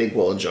one I think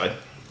we'll enjoy.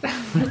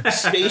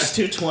 Space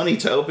 220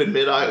 to open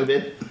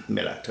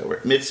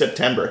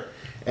mid-September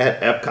at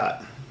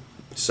Epcot.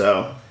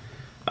 So,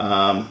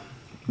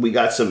 we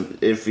got some,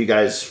 if you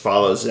guys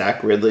follow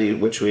Zach Ridley,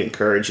 which we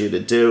encourage you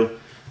to do,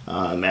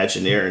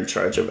 Imagineer in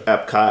charge of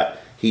Epcot,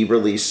 he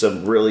released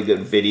some really good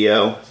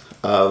video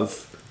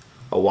of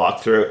a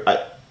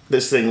walkthrough.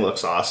 This thing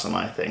looks awesome,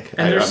 I think.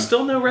 And there's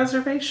still no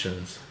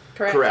reservations.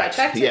 Correct.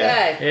 I checked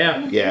today.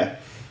 Yeah.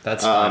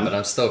 That's fine, but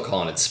I'm still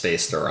calling it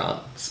Space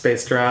Durant.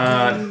 Space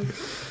Durant.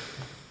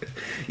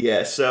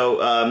 Yeah,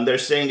 so they're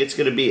saying it's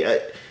going to be...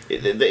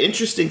 the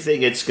interesting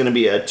thing, it's going to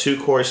be a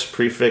 2-course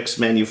prefix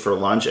menu for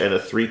lunch and a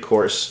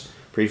 3-course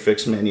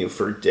prefix menu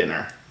for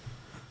dinner.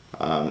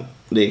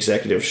 The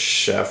executive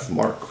chef,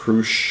 Mark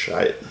Krusch,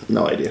 I have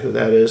no idea who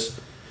that is,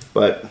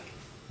 but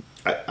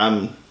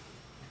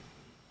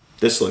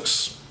this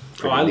looks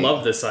I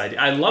love this idea.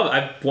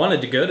 I've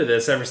wanted to go to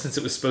this ever since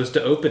it was supposed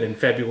to open in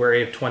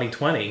February of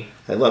 2020.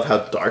 I love how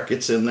dark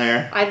it's in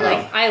there.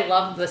 I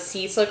love the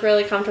seats look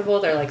really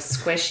comfortable. They're like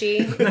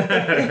squishy.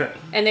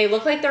 And they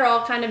look like they're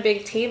all kind of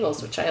big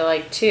tables, which I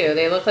like too.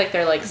 They look like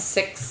they're like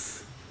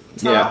 6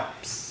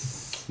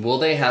 tops. Will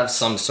they have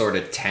some sort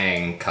of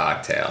Tang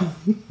cocktail?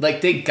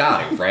 Like, they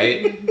got it,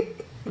 right?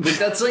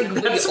 That's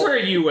where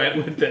you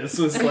went with this.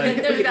 Was like,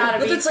 there's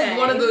gotta be. It's like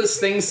one of those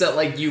things that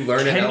like you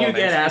learn. Can you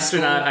get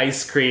astronaut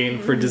ice cream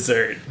for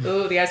dessert?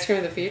 Ooh, the ice cream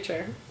of the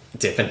future.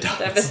 Dippin'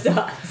 Dots.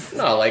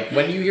 No, like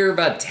when you hear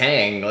about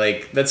Tang,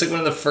 like that's like one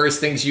of the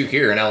first things you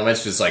hear in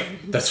elementary. Is like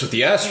that's what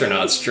the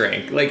astronauts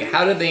drink. Like,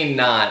 how do they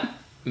not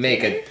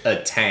make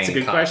a Tang? It's a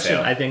good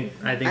cocktail? question.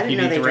 I think you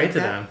need to write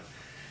to them.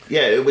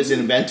 Yeah, it was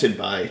invented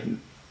by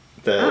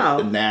the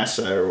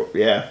NASA.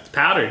 It's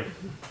powdered.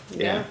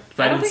 Yeah.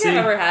 I don't think I've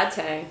ever had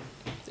Tang.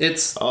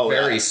 It's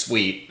very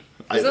sweet.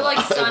 Is it like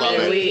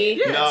Sunny?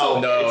 Yeah,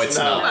 no, it's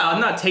not. Well,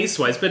 not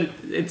taste-wise, but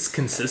it's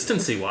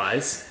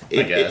consistency-wise.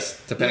 I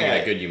guess, depending on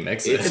how good you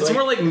mix it. It's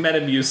more like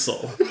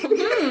Metamucil.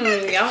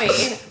 Yummy.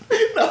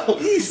 No,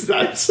 he's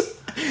nuts.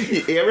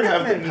 You ever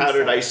have the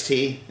powdered iced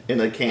tea in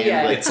a can?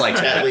 Yeah. It's like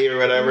Tetley or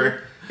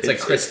whatever? It's like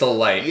Crystal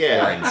Light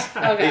orange.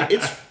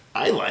 Okay.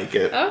 I like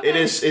it.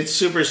 Okay. It's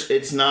super.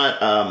 It's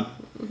not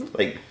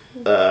like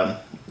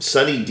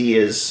Sunny D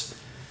is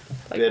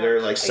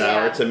bitter, like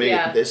sour to me.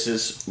 Yeah. This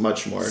is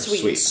much more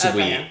sweet.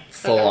 Sweet.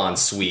 Full on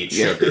sweet,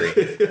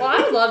 sugary. Well,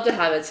 I would love to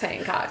have a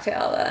Tang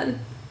cocktail then.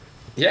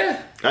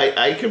 Yeah.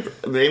 I could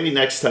maybe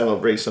next time I'll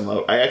bring some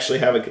over. I actually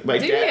have my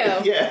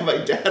dad. Yeah, my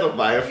dad will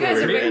buy it for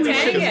me. Maybe we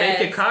should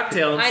make a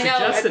cocktail and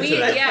suggest it to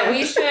them. Yeah,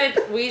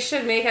 we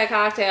should make a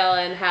cocktail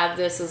and have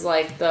this as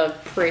like the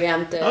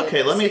preemptive.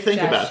 Okay, let me think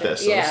about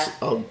this. Yeah.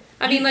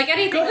 I mean, like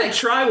anything. Go ahead,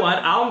 try one.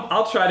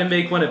 I'll try to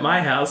make one at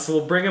my house.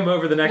 We'll bring them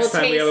over the next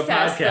time we have a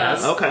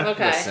podcast. Okay.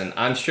 Listen,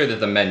 I'm sure that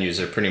the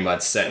menus are pretty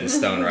much set in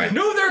stone right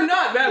now. No, they're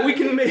not, Matt. We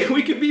can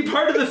be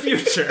part of the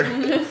future.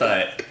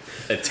 But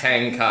a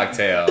Tang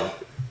cocktail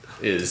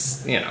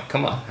is,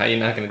 come on. How are you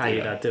not going to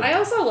do that? I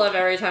also love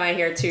every time I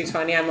hear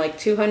 220, I'm like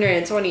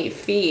 220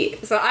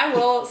 feet. So I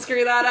will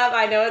screw that up.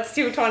 I know it's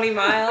 220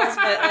 miles,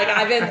 but like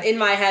I've been in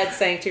my head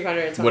saying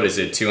 220. What is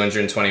it?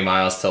 220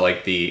 miles to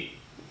like leave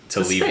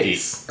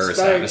space. the Earth's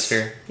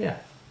atmosphere? Yeah.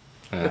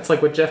 That's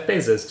like what Jeff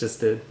Bezos just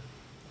did.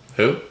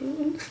 Who?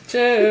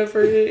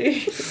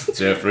 Jeffrey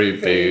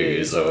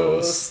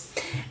Bezos.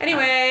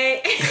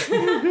 Anyway.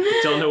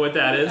 Don't know what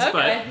that is,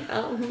 okay.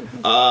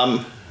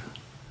 but...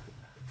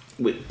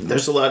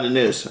 there's a lot of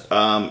news.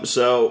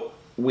 So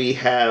we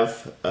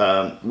have...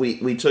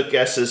 we took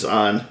guesses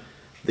on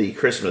the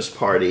Christmas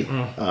party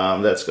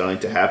that's going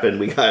to happen.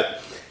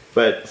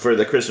 But for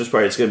the Christmas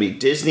party, it's going to be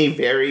Disney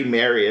Very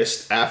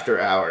Merriest After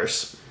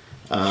Hours.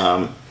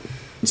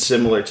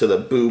 Similar to the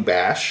Boo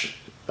Bash.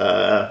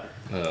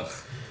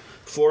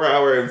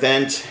 4-hour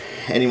event.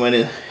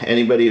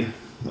 Anybody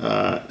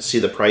see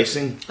the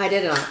pricing? I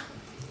did not.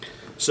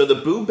 So the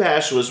Boo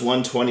Bash was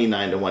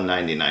 $129 to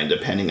 $199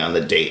 depending on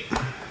the date.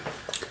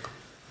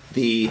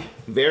 The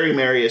Very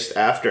Merriest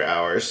After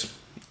Hours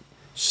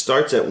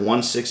starts at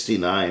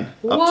 $169.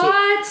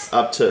 What?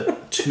 Up to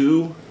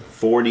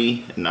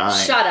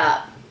 $249. Shut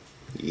up.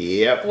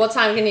 Yep. What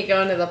time can you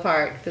go into the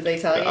park? Did they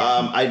tell you?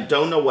 I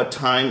don't know what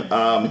time.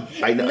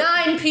 I know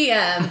 9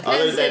 p.m.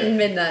 Other than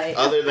midnight.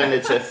 Other than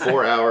it's a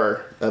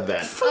 4-hour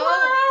event. 4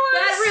 hours?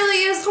 That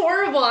really is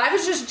horrible. I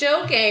was just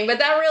joking, but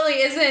that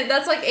really isn't.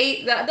 That's like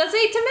 8. That's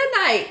 8 to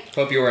midnight.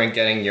 Hope you weren't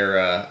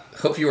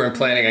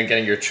planning on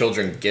getting your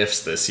children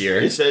gifts this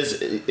year. It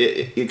says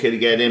you could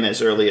get in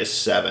as early as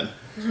 7.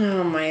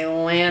 Oh my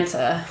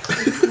Lanta.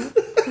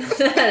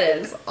 That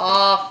is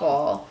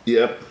awful.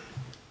 Yep.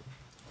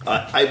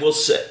 I will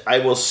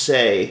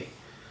say,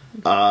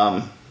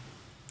 I'm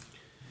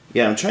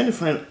trying to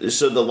find.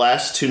 So the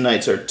last 2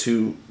 nights are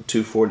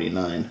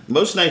 $249.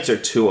 Most nights are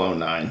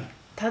 $209.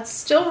 That's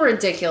still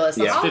ridiculous.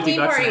 The Halloween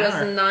party was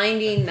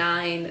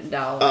 $99.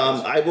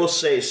 I will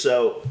say,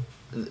 so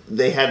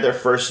they had their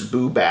first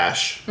Boo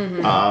Bash,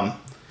 and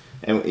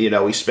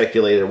we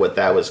speculated what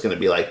that was going to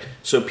be like.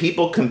 So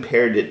people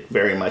compared it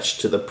very much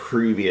to the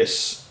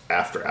previous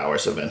after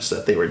hours events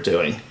that they were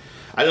doing.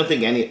 I don't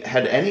think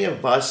any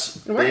of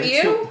us. Weren't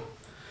you?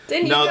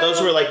 Didn't you? No,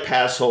 those were like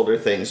pass holder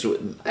things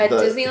at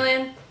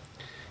Disneyland.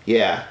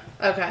 Yeah.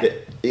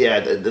 Okay.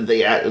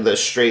 The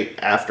straight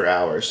after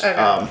hours.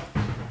 Okay.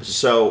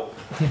 So.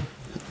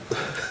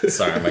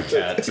 Sorry, my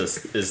cat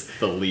just is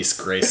the least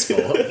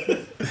graceful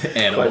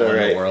animal in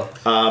the world.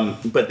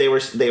 But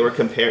they were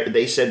compared.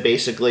 They said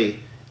basically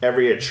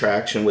every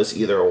attraction was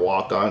either a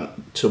walk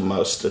on to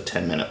most a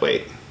 10-minute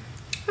wait.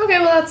 Okay,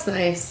 well that's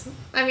nice.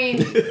 I mean,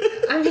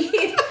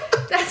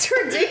 that's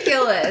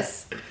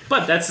ridiculous.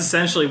 But that's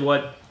essentially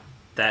what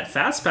that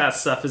Fast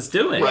Pass stuff is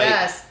doing. Right.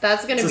 Yes,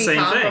 that's going to be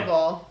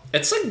comparable.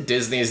 It's like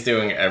Disney's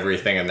doing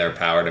everything in their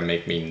power to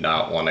make me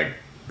not want to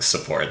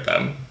support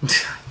them.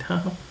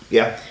 No.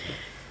 Yeah.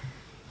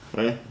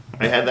 I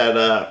had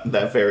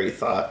that very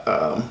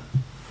thought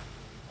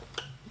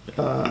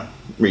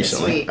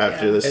recently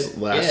after this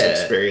last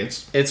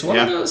experience. It's one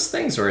of those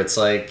things where it's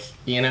like,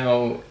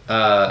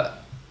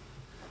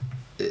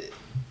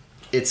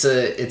 it's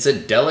a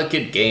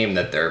delicate game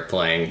that they're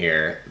playing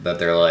here, that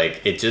they're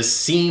like, it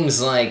just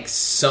seems like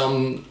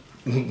some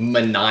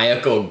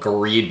maniacal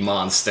greed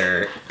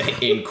monster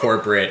in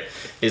corporate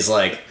is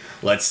like,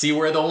 let's see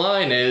where the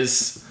line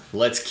is,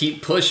 let's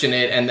keep pushing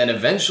it, and then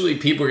eventually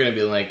people are going to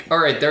be like, all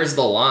right, there's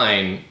the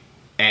line,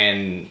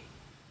 and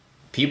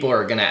people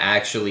are going to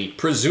actually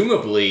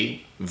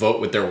presumably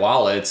vote with their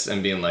wallets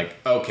and being like,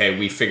 okay,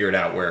 we figured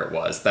out where it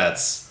was,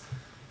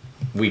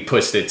 we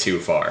pushed it too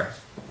far.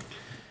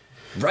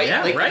 Right?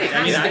 Yeah, right. It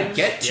has to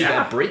get to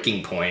that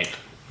breaking point.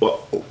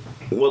 Well,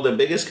 the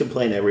biggest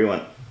complaint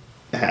everyone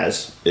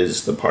has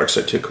is the parks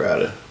are too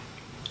crowded.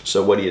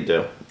 So what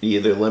do? You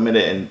either limit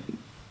it and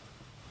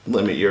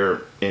limit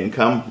your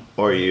income,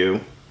 or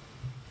you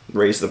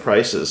raise the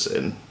prices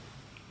and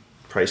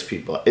price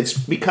people. It's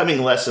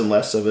becoming less and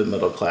less of a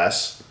middle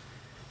class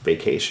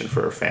vacation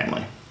for a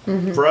family.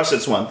 Mm-hmm. For us,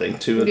 it's one thing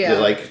too. Yeah.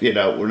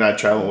 We're not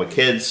traveling with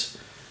kids.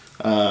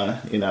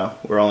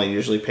 We're only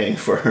usually paying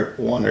for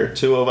 1 or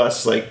 2 of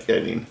us,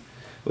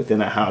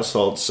 within a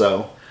household.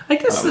 So I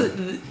guess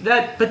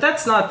but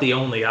that's not the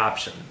only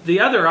option. The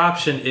other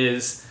option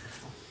is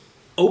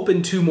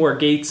open 2 more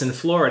gates in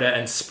Florida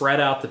and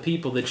spread out the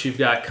people that you've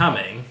got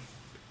coming.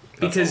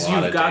 Because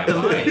you've got the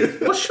money.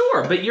 Well,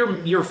 sure, but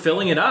you're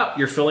filling it up.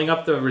 You're filling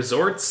up the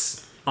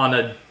resorts on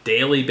a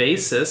daily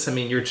basis. I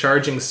mean, you're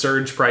charging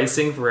surge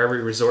pricing for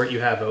every resort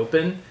you have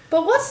open.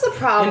 But what's the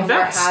problem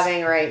we're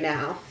having right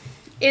now?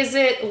 Is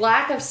it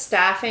lack of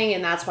staffing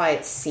and that's why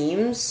it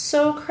seems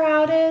so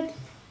crowded?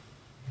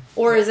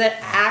 Or is it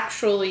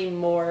actually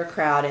more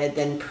crowded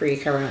than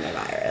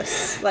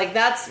pre-coronavirus? Like,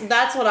 that's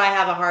what I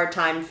have a hard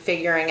time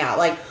figuring out.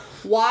 Like,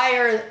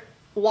 why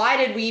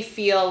did we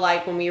feel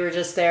like when we were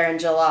just there in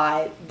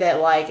July that,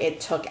 like, it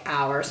took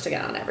hours to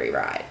get on every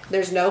ride?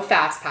 There's no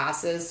fast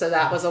passes, so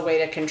that was a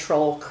way to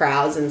control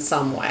crowds in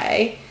some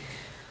way.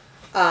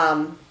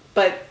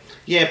 But...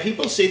 yeah,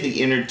 people say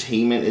the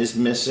entertainment is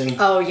missing.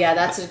 Oh, yeah,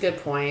 that's a good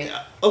point.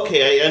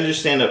 Okay, I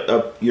understand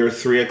your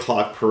 3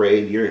 o'clock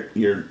parade,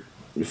 your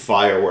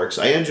fireworks.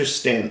 I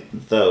understand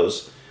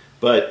those.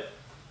 But,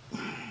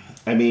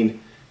 I mean...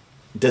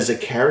 does a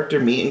character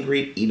meet and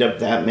greet eat up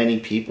that many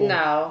people?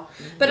 No.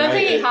 But right? I'm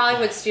thinking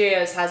Hollywood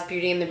Studios has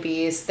Beauty and the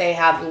Beast. They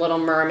have Little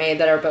Mermaid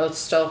that are both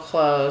still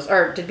closed.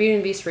 Or did Beauty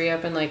and the Beast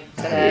reopen, like,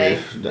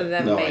 today?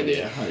 No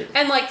idea.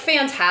 And, like,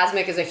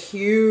 Fantasmic is a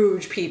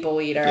huge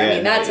people eater. I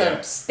mean, that's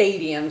a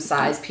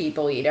stadium-sized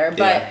people eater.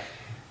 But,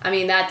 I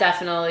mean, that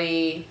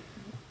definitely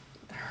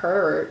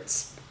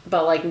hurts.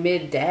 But, like,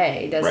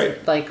 midday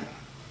doesn't, like...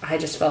 I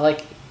just felt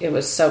like it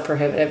was so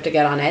prohibitive to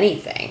get on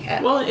anything.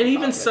 Well, and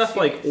even stuff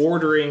like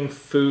ordering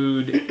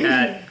food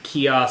at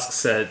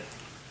kiosks at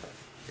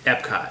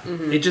Epcot.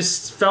 Mm-hmm. It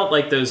just felt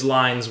like those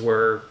lines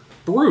were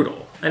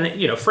brutal. And,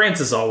 you know, France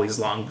is always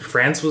long.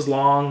 France was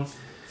long.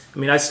 I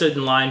mean, I stood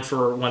in line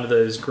for one of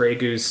those Grey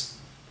Goose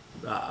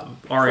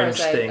orange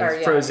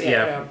things.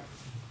 Frozen,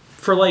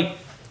 for like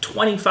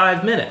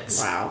 25 minutes.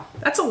 Wow.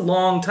 That's a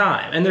long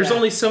time. And there's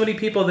only so many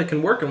people that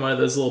can work in one of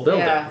those little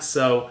buildings. Yeah.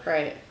 So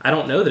I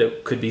don't know that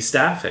it could be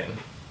staffing.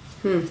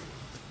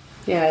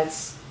 Yeah,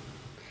 it's...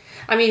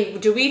 I mean,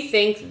 do we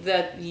think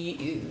that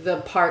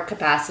the park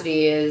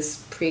capacity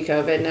is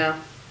pre-COVID now?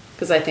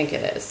 Because I think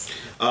it is.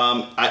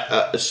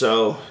 Because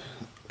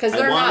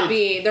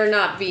they're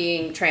not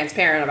being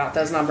transparent about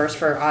those numbers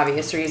for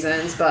obvious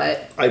reasons,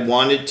 but... I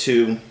wanted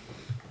to...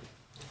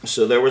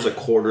 So there was a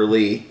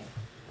quarterly...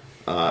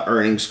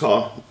 earnings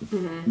call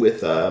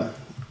with the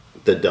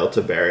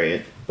Delta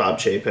variant, Bob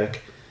Chapek.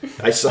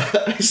 I saw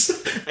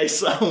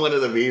one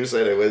of the memes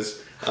that it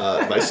was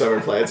my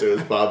summer plans. It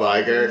was Bob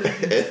Iger,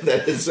 and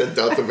then it said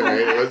Delta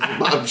variant. It was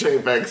Bob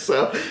Chapek.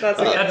 So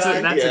that's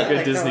a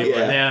good Disney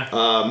one.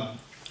 Yeah.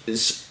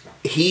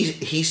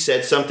 He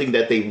said something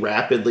that they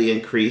rapidly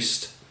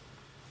increased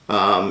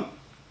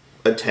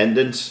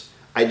attendance.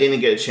 I didn't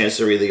get a chance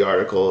to read the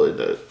article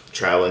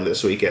traveling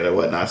this weekend and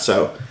whatnot.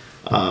 So.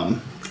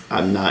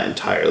 I'm not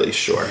entirely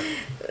sure.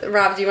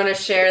 Rob, do you want to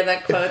share the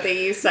quote that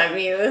you sent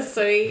me this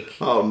week?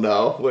 Oh,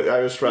 no. I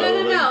was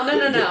probably... No.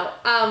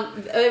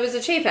 It was a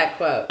Chapek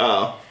quote.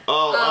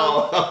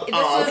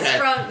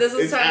 This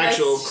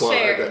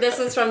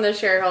is from the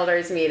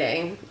shareholders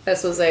meeting.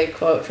 This was a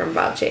quote from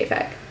Bob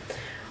Chapek.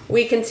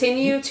 We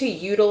continue to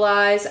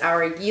utilize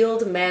our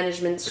yield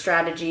management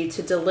strategy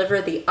to deliver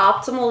the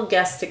optimal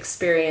guest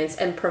experience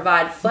and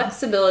provide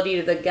flexibility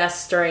to the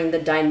guests during the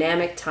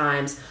dynamic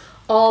times,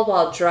 all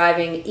while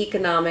driving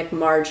economic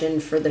margin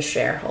for the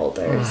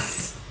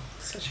shareholders.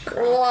 Such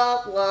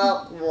crap.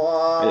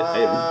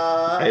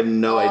 I have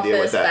no idea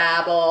what that...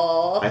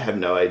 babble. I have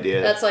no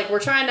idea. That's like, we're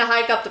trying to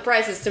hike up the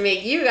prices to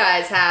make you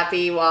guys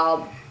happy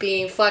while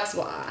being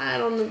flexible. I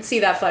don't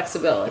see that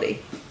flexibility.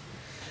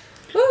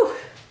 Whew.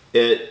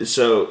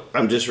 So,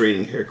 I'm just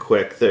reading here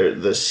quick.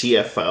 The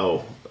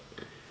CFO,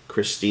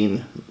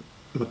 Christine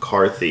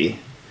McCarthy,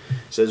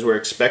 says we're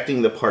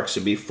expecting the parks to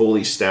be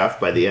fully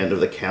staffed by the end of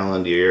the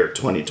calendar year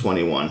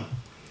 2021.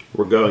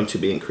 We're going to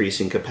be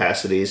increasing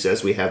capacities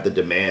as we have the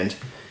demand,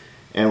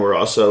 and we're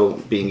also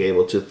being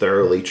able to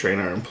thoroughly train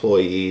our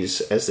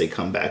employees as they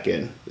come back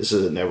in. This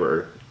is a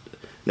never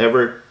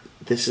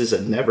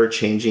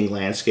changing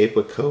landscape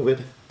with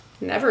COVID.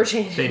 Never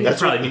changing. That's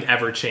probably mean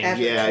ever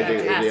changing. Yeah, I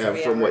do. Yeah,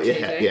 from what you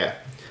have. Yeah.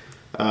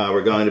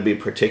 We're going to be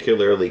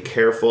particularly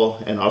careful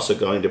and also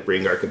going to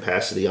bring our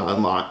capacity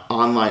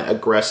online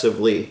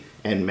aggressively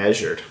and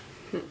measured.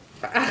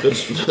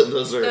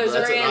 Those are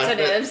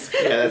antonyms.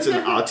 That's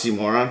an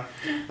oxymoron.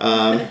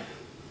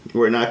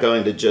 We're not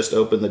going to just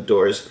open the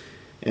doors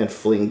and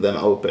fling them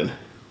open.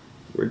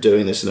 We're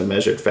doing this in a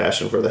measured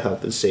fashion for the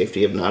health and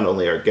safety of not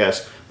only our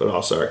guests, but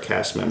also our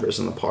cast members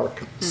in the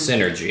park.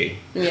 Synergy.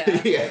 Yeah.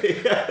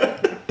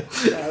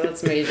 Yeah,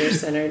 that's major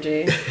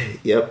synergy.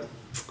 Yep.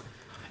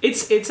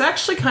 It's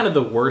actually kind of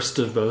the worst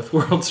of both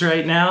worlds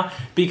right now,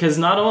 because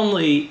not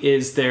only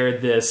is there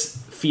this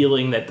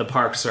feeling that the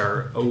parks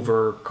are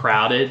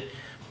overcrowded,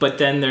 but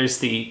then there's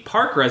the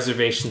park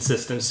reservation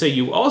system, so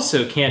you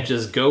also can't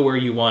just go where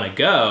you want to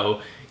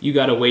go. You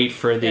got to wait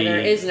for the... there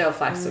is no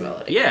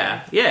flexibility.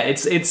 Yeah,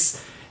 it's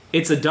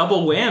a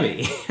double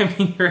whammy. I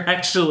mean, you're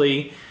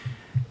actually...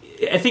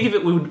 I think if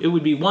it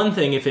would be one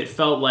thing if it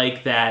felt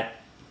like that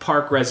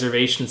park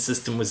reservation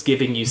system was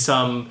giving you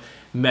some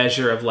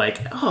measure of like,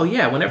 oh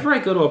yeah, whenever I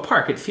go to a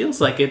park, it feels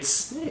like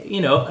it's,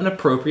 you know, an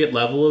appropriate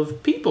level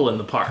of people in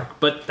the park.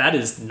 But that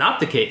is not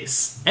the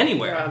case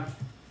anywhere.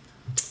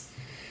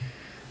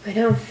 I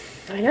know.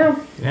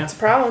 Yeah. It's a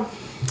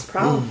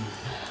problem.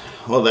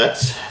 Well,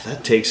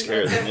 that takes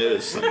care of the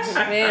news.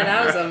 Man,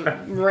 that was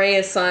a ray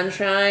of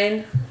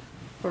sunshine.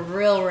 A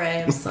real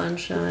ray of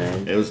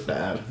sunshine. It was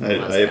bad.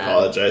 I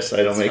apologize.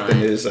 I don't make the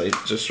news. I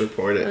just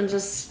report it. I'm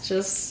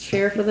just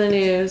here for the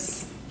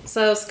news.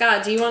 So,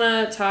 Scott, do you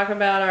want to talk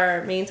about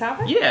our main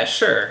topic? Yeah,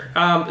 sure.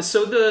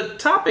 So the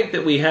topic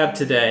that we have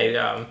today,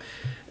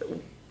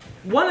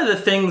 one of the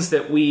things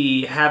that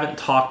we haven't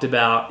talked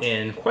about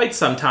in quite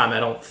some time, I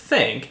don't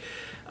think,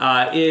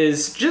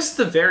 is just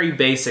the very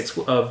basics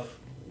of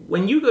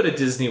when you go to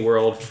Disney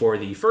World for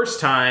the first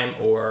time,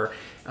 or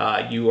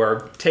you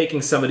are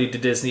taking somebody to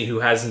Disney who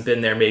hasn't been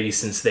there maybe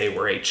since they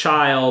were a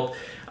child.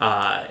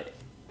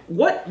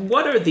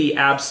 What are the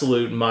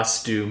absolute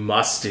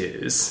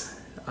must-dos?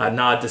 A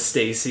nod to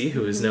Stacy,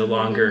 who is no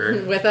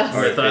longer with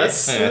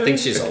us. I think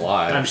she's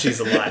alive. She's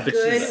alive, but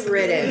Good she's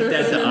riddance.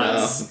 dead to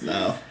us.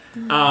 No.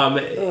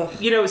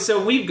 You know,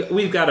 so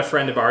we've got a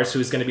friend of ours who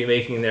is going to be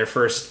making their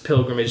first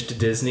pilgrimage to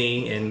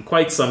Disney in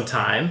quite some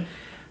time,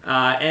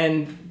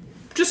 and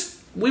just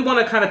we want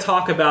to kind of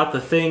talk about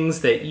the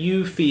things that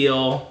you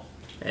feel,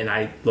 and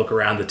I look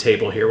around the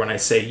table here when I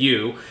say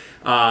you,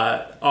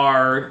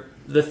 are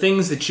the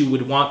things that you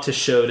would want to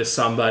show to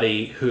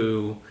somebody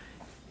who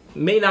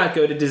may not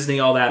go to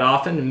Disney all that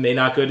often, and may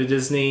not go to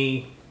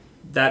Disney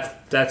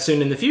that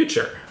soon in the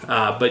future,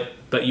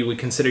 but you would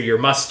consider your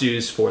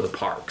must-dos for the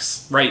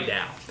parks right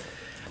now.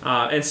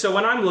 And so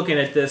when I'm looking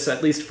at this,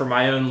 at least for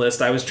my own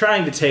list, I was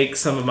trying to take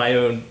some of my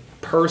own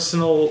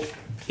personal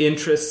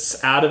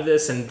interests out of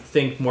this and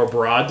think more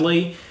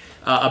broadly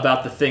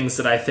about the things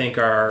that I think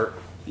are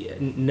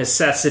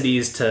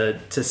necessities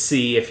to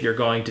see if you're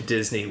going to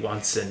Disney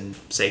once in,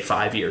 say,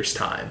 5 years'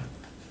 time,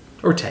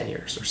 or 10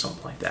 years, or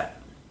something like that.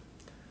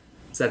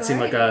 Does that seem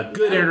like a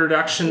good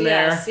introduction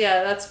there? Yes,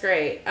 yeah, that's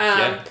great.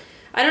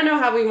 I don't know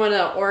how we want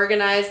to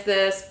organize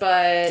this,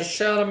 but just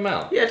shout them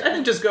out. Yeah, I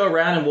think just go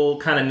around and we'll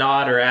kind of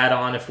nod or add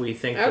on if we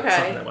think that's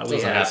something that we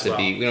doesn't have to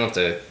be. We don't have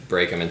to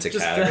break them into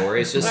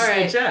categories. Just all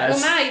right. Jazz.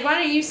 Well, Matt, why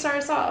don't you start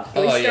us off?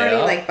 Are we starting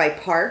like by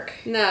park?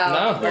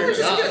 No.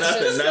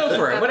 Just go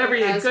for it. Whatever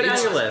you go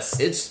down your list.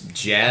 It's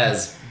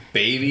jazz,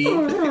 baby.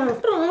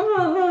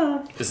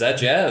 Is that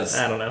jazz?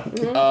 I don't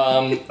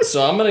know.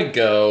 So I'm gonna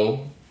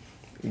go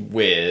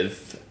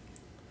with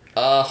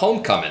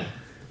Homecoming.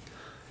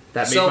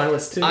 That made my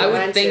list too. I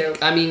would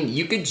think, I mean,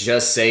 you could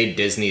just say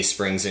Disney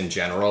Springs in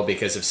general,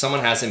 because if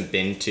someone hasn't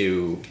been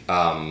to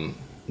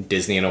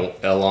Disney in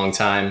a long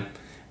time,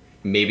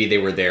 maybe they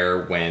were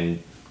there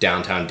when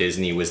Downtown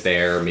Disney was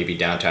there, maybe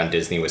Downtown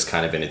Disney was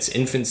kind of in its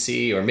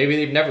infancy, or maybe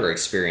they've never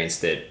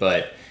experienced it,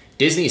 but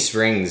Disney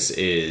Springs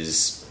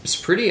is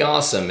pretty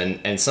awesome,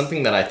 and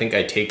something that I think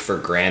I take for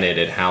granted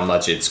at how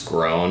much it's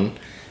grown,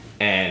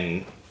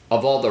 and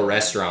of all the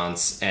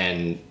restaurants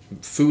and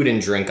food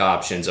and drink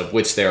options, of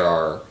which there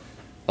are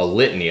a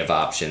litany of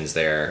options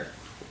there,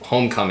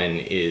 Homecoming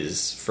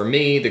is, for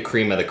me, the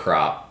cream of the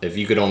crop, if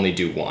you could only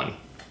do one.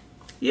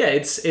 Yeah,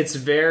 it's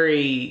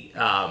very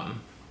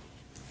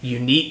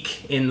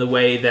unique in the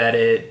way that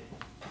it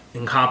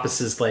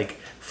encompasses like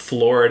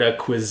Florida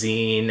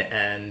cuisine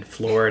and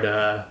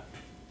Florida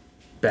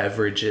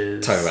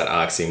beverages. Talking about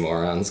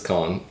oxymorons,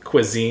 calling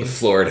cuisine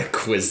Florida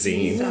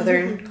cuisine.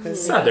 Southern,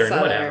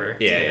 whatever.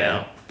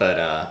 Yeah.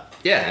 But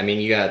yeah, I mean,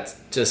 you got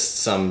just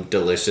some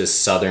delicious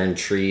Southern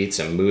treats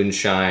and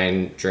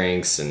moonshine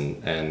drinks,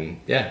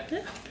 and yeah.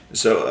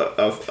 So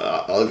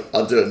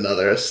I'll do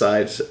another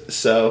aside.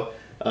 So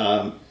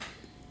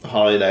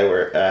Holly and I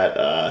were at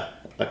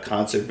a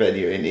concert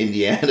venue in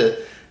Indiana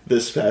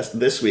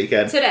this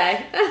weekend.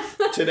 Today,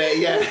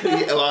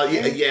 yeah. Well,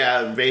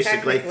 yeah,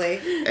 basically.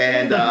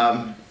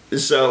 And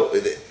so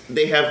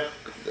they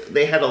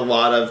had a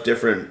lot of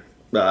different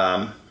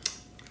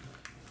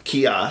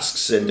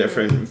kiosks and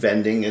different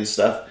vending and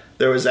stuff.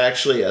 There was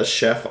actually a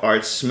Chef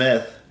Art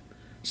Smith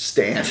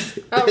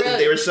stand. Oh, really?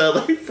 They were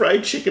selling like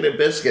fried chicken and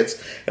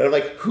biscuits, and I'm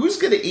like, who's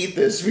gonna eat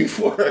this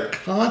before a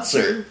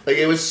concert? Like,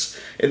 it was,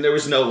 and there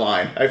was no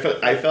line. I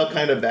felt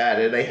kind of bad,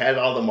 and they had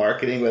all the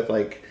marketing with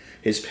like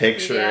his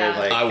picture. Yeah. And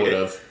like, I would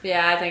have.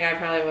 yeah, I think I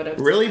probably would have.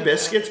 Really,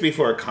 biscuits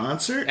before a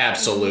concert?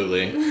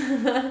 Absolutely.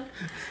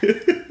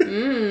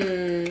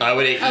 I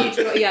would eat.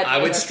 I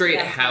would straight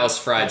house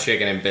fried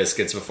chicken and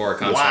biscuits before a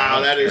concert.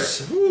 Wow, that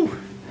is. Whew.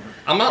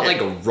 I'm not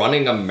like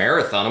running a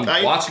marathon.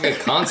 I'm watching a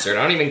concert.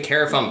 I don't even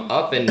care if I'm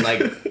up and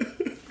like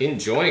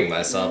enjoying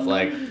myself.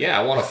 Like, yeah,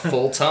 I want a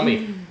full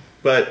tummy.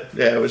 But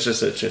yeah, it was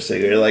just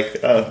interesting. You're like,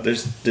 oh,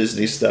 there's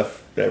Disney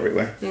stuff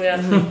everywhere. Yeah.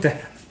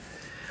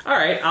 All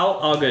right,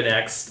 I'll go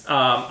next.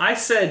 I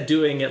said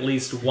doing at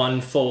least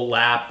one full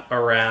lap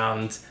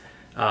around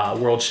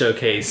World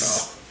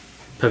Showcase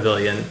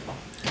Pavilion.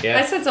 Yeah.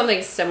 I said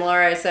something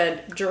similar. I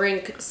said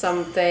drink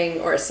something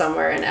or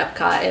somewhere in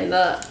Epcot in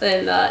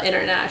the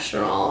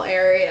international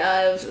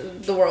area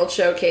of the World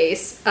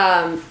Showcase.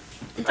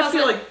 I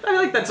feel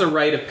like that's a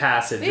rite of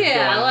passage.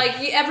 Yeah, like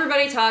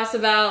everybody talks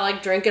about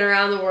like drinking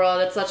around the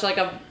world. It's such like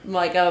a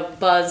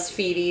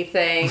BuzzFeedy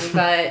thing,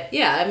 but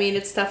yeah, I mean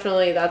it's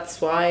definitely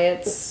that's why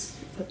it's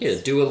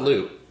do a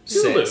loop.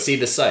 See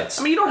the sights.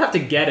 I mean, you don't have to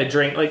get a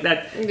drink like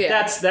that.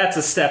 Yeah. That's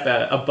a step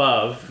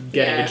above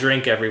getting a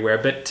drink everywhere,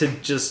 but to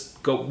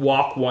just go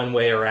walk one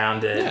way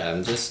around it. Yeah,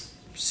 and just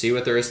see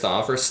what there is to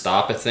offer.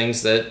 Stop at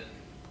things that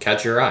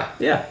catch your eye.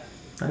 Yeah.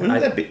 Wouldn't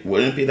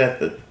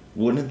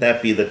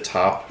that be the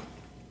top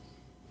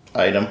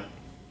item?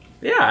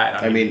 Yeah,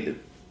 I mean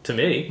to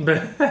me,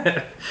 but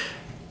I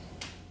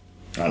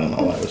don't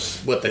know.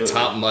 What the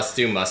top must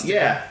do?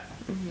 Yeah,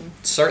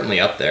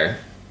 certainly up there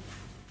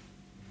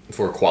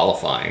for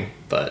qualifying,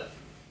 but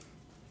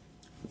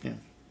yeah.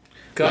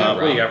 Go ahead,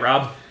 what do you got,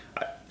 Rob?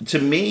 To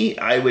me,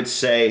 I would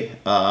say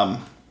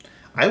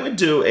I would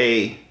do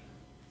a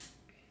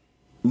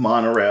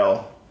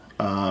monorail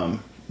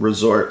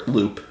resort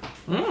loop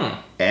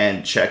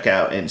and check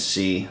out and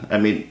see. I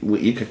mean,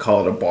 you could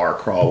call it a bar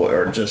crawl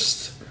or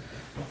just,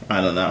 I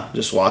don't know,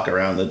 just walk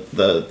around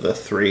the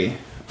three.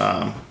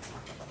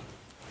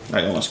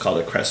 I almost called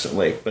it Crescent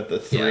Lake, but the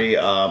three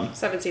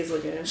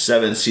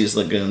Seven Seas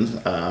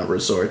Lagoon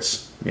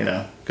resorts. You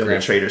know, go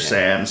to Trader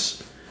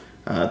Sam's,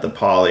 the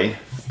Poly.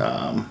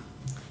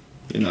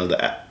 You know,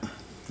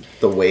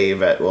 the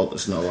Wave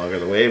it's no longer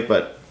the Wave,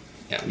 but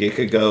you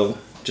could go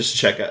just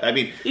check out. I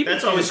mean, even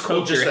that's always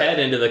cool. Poke your head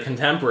into the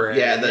Contemporary.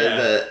 Yeah,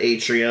 the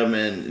atrium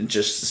and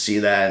just see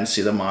that and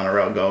see the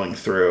monorail going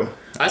through.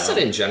 I said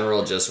in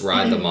general, just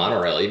ride the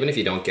monorail, even if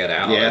you don't get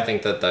out. I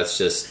think that's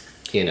just,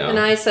 you know. And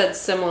I said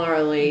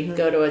similarly,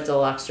 go to a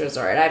deluxe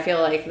resort. I feel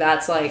like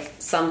that's like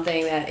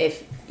something that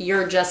if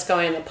you're just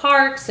going to the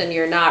parks and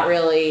you're not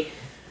really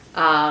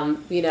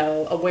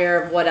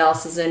aware of what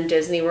else is in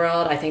Disney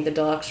World, I think the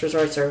deluxe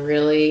resorts are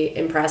really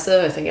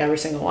impressive. I think every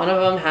single one of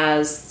them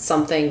has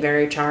something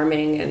very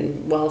charming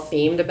and well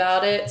themed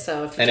about it.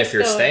 So if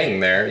you're staying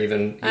there,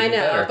 even I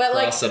know,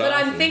 better, but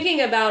I'm thinking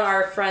about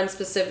our friends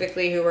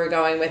specifically who we're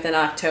going with in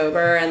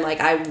October, and like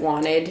I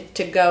wanted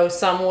to go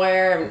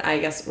somewhere, and I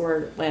guess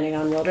we're landing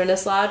on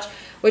Wilderness Lodge,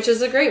 which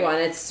is a great one.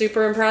 It's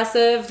super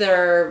impressive.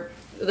 They're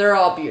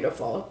all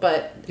beautiful,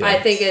 but I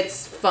think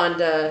it's fun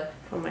to.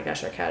 Oh my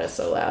gosh, our cat is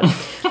so loud.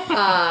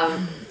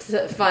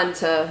 Fun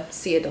to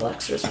see a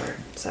deluxe resort.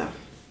 So, all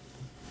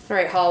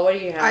right, Hall, what do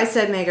you have? I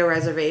said make a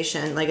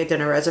reservation, like a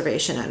dinner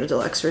reservation at a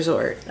deluxe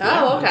resort.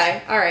 Oh,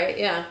 okay, all right,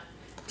 yeah.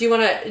 Do you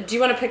want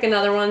to pick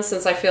another one,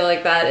 since I feel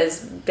like that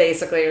is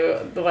basically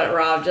what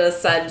Rob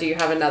just said? Do you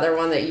have another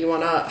one that you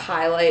want to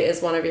highlight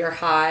as one of your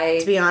high?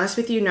 To be honest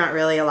with you, not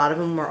really. A lot of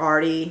them were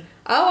already.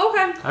 Oh,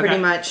 okay. Pretty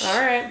much. All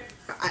right.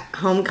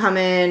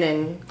 Homecoming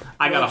and.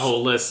 I got a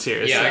whole list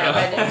here. Yeah,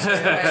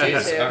 I do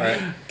too. All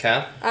right,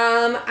 Kat?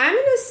 I'm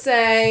gonna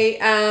say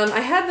I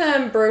had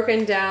them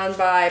broken down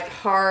by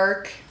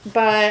park,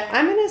 but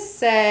I'm gonna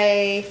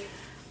say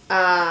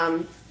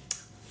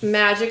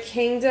Magic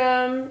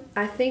Kingdom.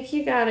 I think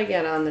you gotta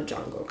get on the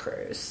Jungle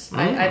Cruise.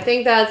 I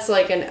think that's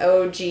like an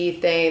OG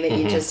thing that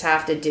you just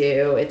have to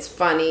do. It's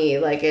funny,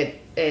 like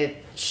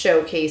it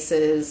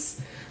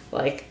showcases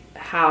like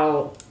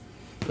how.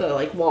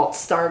 Walt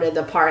started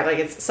the park. Like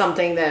it's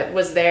something that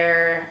was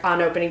there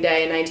on opening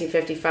day in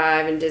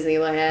 1955 in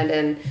Disneyland,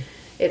 and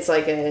it's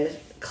like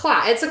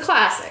it's a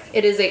classic.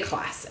 It is a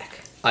classic.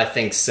 I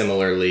think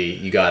similarly,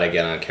 you got to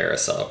get on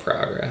Carousel of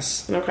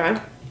Progress. Okay.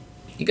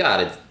 You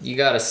got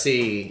to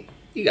see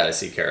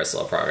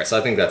Carousel of Progress.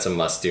 I think that's a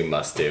must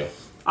do.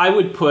 I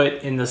would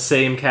put in the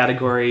same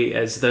category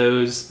as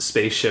those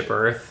Spaceship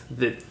Earth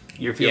that.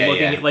 If you're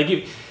looking at, like,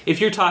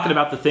 if you're talking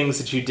about the things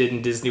that you did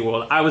in Disney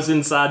World, I was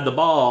inside the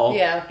ball.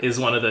 is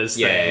one of those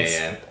things.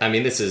 Yeah. I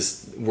mean, this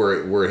is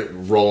we're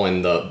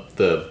rolling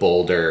the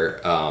boulder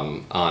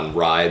on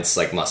rides,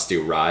 like must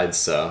do rides.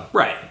 So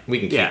right, we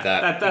can keep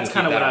that. That's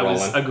kind of what I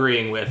was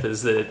agreeing with.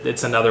 Is that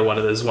it's another one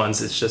of those ones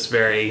that's just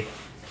very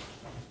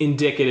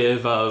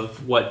indicative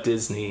of what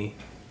Disney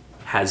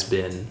has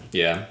been.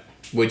 Yeah.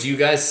 Would you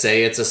guys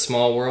say it's a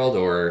small world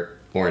or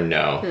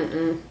no?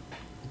 Mm-mm.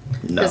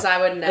 No. Because I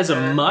would never. As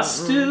a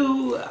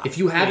must-do? If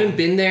you haven't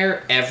been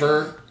there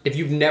ever, if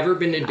you've never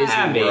been to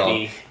Disney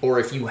World, or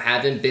if you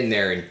haven't been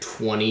there in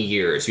 20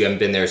 years, you haven't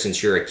been there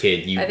since you're a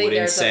kid, you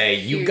wouldn't say,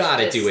 you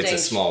gotta do It's a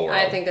Small World.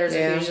 I think there's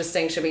a huge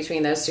distinction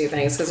between those two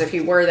things, because if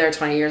you were there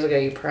 20 years ago,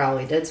 you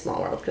probably did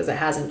Small World, because it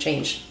hasn't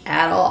changed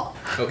at all.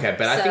 Okay,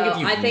 but I think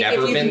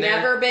if you've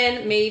never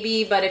been,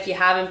 maybe, but if you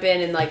haven't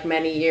been in like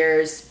many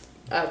years...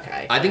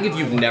 Okay. I think if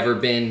you've never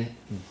been,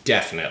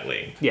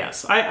 definitely.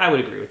 Yes, I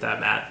would agree with that,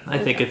 Matt. I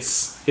think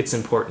it's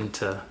important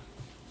to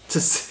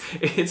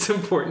it's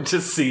important to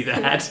see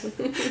that.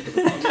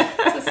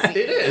 It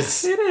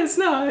is. It is.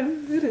 No,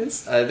 it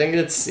is. I think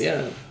it's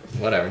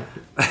whatever.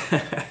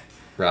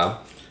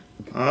 Rob,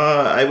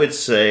 I would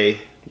say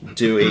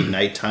do a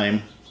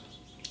nighttime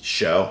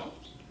show.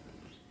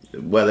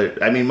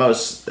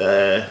 Most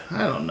I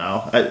don't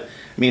know.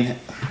 mean,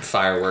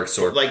 fireworks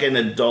or like an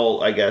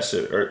adult, I guess,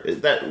 or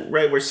is that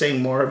right? We're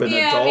saying more of an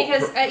adult. Yeah,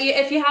 because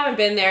if you haven't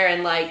been there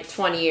in like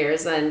 20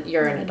 years, then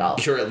you're an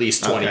adult. You're at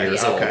least 20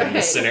 years old in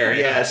this scenario.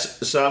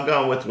 Yes, so I'm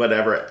going with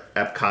whatever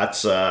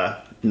Epcot's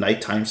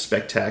nighttime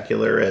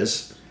spectacular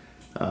is.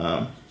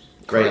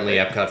 Currently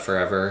Epcot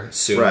Forever,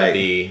 soon to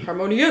be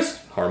Harmonious.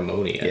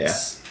 Yeah.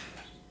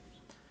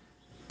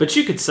 But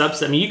you could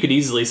you could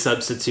easily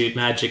substitute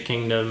Magic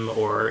Kingdom,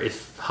 or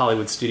if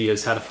Hollywood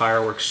Studios had a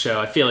fireworks show.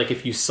 I feel like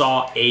if you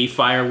saw a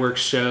fireworks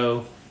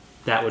show,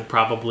 that would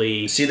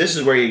probably... See, this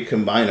is where you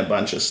combine a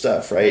bunch of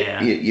stuff, right?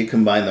 Yeah. You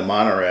combine the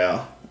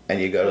monorail, and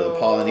you go to the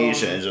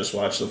Polynesian and just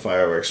watch the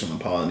fireworks from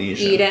the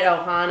Polynesian. Eat at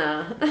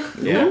Ohana.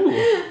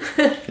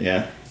 Yeah.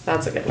 Yeah.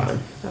 That's a good one.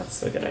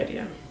 That's a good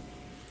idea.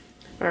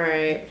 All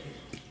right.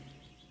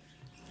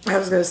 I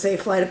was going to say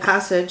Flight of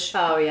Passage.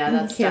 Oh yeah,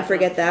 that's Can't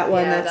forget that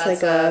one. Yeah, that's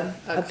like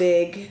a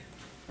big.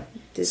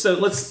 So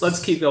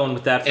let's keep going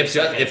with that for a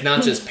second. If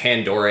not just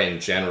Pandora in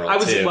general. I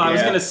was too.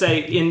 going to say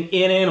in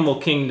Animal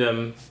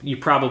Kingdom you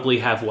probably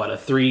have a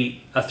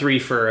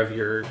three-fer of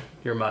your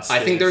must. I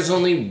think there's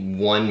only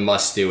one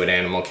must do at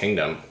Animal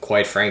Kingdom,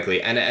 quite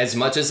frankly. And as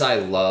much as I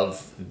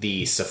love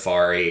the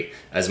Safari,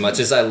 as much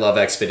as I love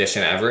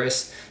Expedition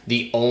Everest,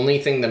 the only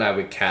thing that I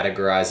would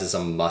categorize as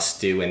a must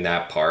do in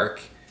that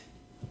park,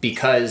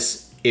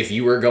 because if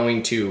you were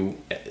going to,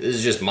 this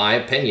is just my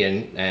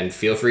opinion, and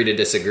feel free to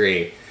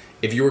disagree,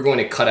 if you were going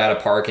to cut out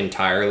a park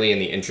entirely in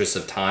the interest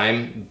of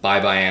time,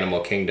 bye-bye Animal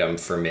Kingdom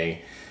for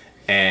me.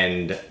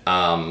 And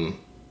I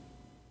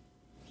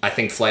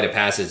think Flight of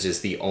Passage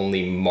is the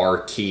only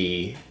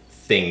marquee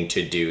thing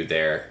to do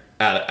there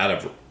out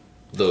of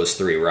those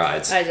three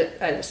rides. I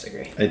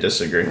disagree. I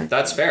disagree.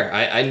 That's fair.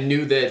 I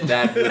knew that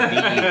would be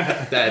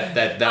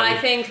that. I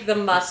think the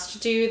must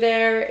do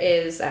there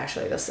is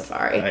actually the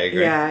Safari. I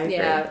agree. Yeah, I agree.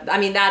 Yeah, I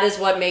mean that is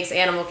what makes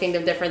Animal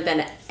Kingdom different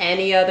than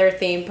any other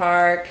theme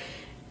park.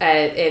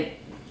 It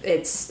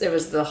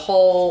was the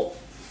whole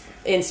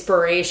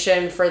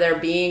inspiration for there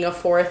being a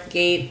fourth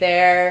gate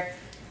there.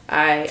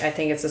 I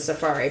think it's a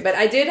Safari, but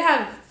I did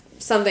have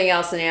something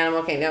else in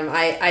Animal Kingdom.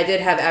 I did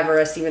have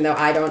Everest, even though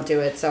I don't do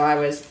it. So I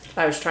was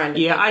trying to.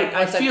 Yeah,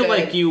 I feel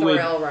like you would.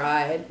 Thrill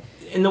ride.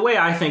 And the way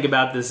I think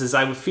about this is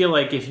I would feel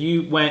like if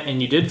you went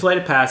and you did Flight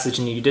of Passage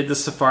and you did the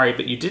Safari,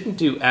 but you didn't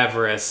do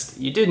Everest,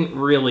 you didn't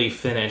really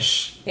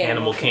finish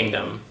Animal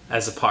Kingdom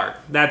as a park.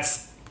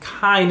 That's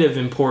kind of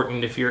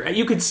important.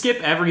 You could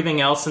skip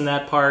everything else in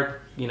that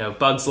park,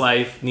 Bugs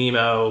Life,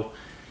 Nemo,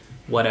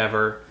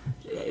 whatever.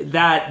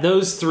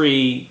 Those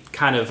three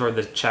kind of are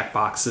the check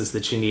boxes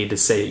that you need to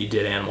say that you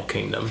did Animal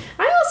Kingdom.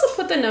 I also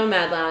put the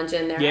Nomad Lounge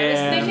in there. Yeah, I was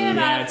thinking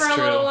about it for a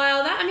true. little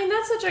while.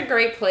 That's such a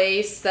great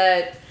place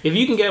that... If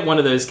you can get one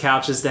of those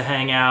couches to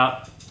hang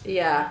out...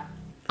 Yeah.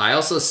 I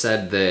also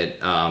said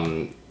that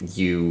and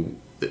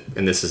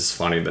this is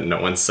funny that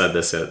no one said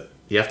this yet,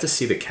 you have to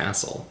see the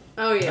castle.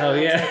 Oh yeah. Oh,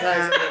 yeah.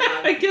 That's a good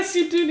one. I guess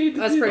you do need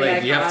to That's do pretty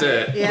that. You have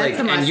to, Yeah, it's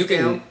a and you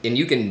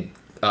must-do. can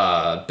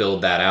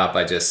build that out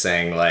by just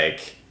saying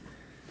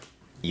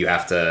you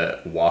have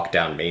to walk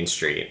down Main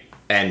Street,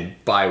 and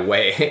by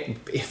way,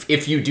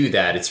 if you do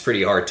that, it's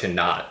pretty hard to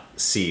not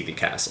see the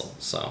castle.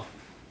 So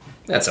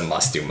that's a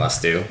must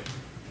do.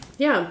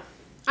 Yeah.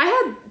 I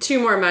had two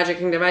more Magic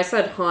Kingdom. I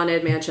said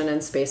Haunted Mansion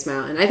and Space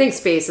Mountain. I think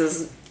Space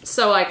is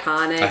so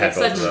iconic. I had it's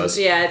both of those.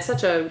 Yeah, it's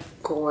such a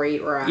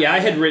great ride. Yeah, I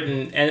had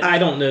written, and I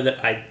don't know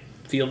that I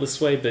feel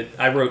this way, but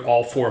I wrote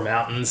all four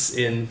mountains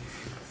in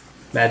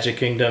Magic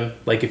Kingdom.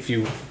 Like, if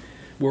you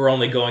were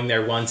only going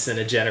there once in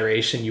a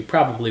generation, you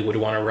probably would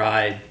want to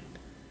ride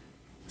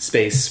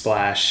Space,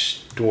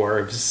 Splash,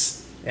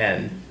 Dwarves,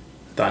 and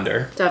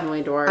Thunder.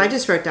 Definitely Dwarves. I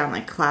just wrote down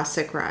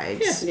classic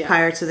rides. Yeah.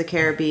 Pirates of the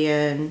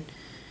Caribbean.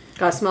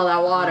 Gotta smell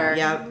that water.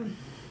 Yep.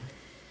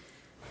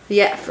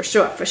 Yeah, for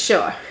sure.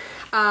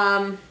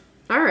 All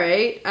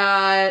right.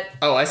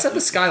 I said the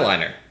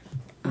Skyliner.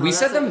 We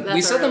said the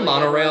that's a the really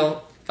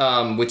monorail,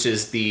 which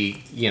is the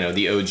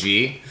the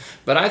OG.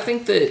 But I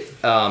think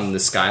that the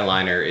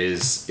Skyliner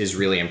is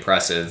really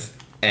impressive,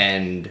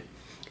 and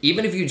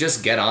even if you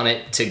just get on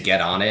it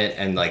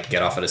and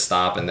get off at a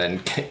stop and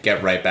then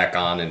get right back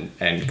on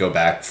and go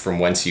back from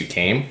whence you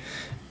came,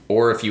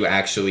 or if you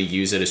actually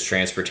use it as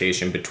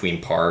transportation between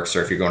parks,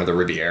 or if you're going to the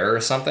Riviera or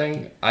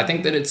something, I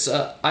think that it's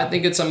a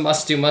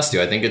must do.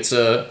 I think it's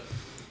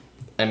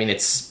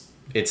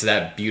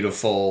that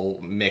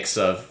beautiful mix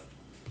of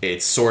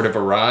it's sort of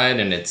a ride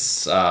and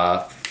it's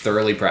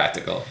thoroughly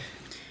practical.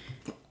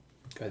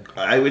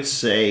 I would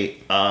say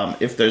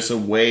if there's a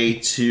way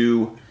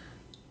to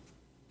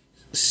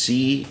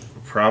see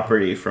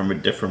property from a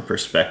different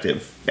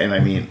perspective, and I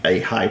mean a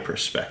high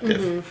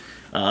perspective,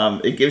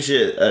 it gives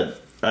you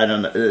I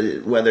don't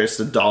know whether it's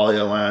the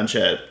Dahlia Lounge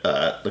at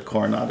the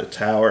Coronado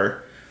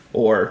Tower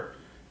or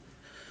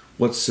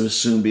what's to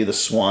soon be the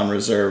Swan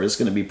Reserve is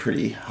going to be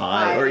pretty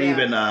high, or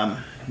even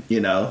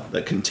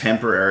the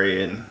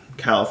Contemporary and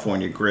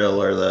California Grill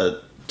or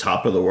the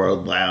Top of the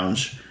World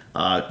Lounge.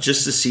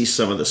 Just to see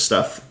some of the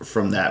stuff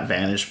from that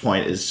vantage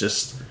point is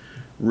just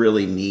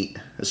really neat,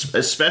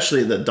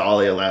 especially the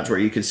Dahlia Lounge, where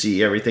you can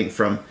see everything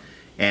from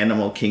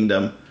Animal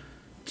Kingdom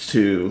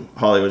to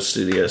Hollywood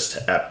Studios to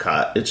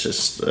Epcot. It's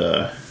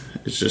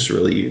just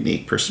really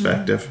unique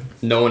perspective.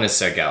 No one has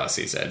said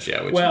Galaxy's Edge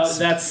yet, which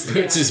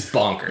is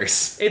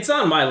bonkers. It's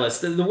on my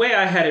list. The way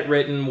I had it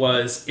written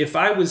was, if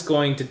I was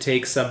going to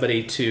take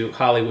somebody to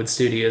Hollywood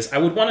Studios, I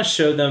would want to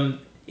show them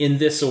in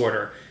this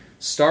order: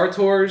 Star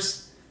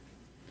Tours,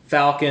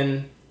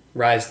 Falcon,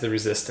 Rise of the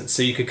Resistance.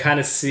 So you could kind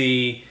of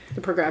see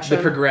the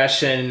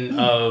progression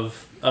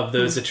of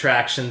those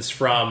attractions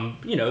from,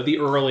 the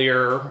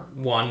earlier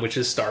one, which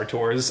is Star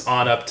Tours,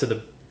 on up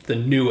to the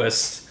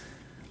newest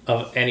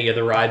of any of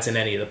the rides in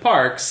any of the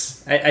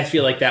parks. I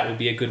feel like that would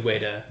be a good way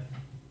to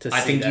see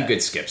I think that. you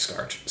could skip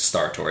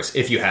Star Tours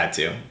if you had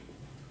to.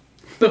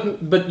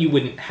 But you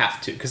wouldn't have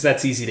to, because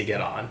that's easy to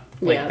get on.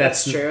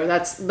 That's true.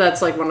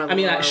 That's like one of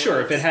the sure,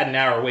 if it had an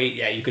hour wait,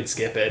 you could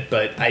skip it,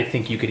 but I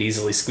think you could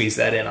easily squeeze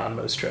that in on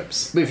most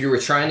trips. But if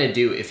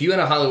you had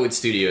a Hollywood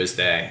Studios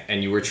day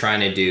and you were trying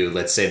to do,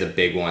 let's say, the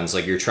big ones,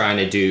 like you're trying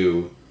to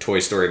do Toy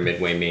Story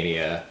Midway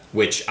Mania,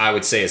 which I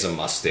would say is a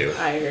must-do.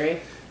 I agree.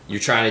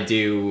 You're trying to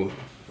do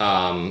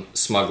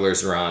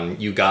Smuggler's Run,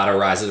 you got a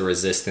Rise of the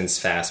Resistance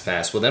Fast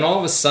Pass. Well, then all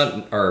of a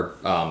sudden, or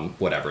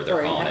whatever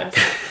they're calling it.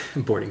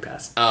 Boarding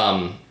Pass.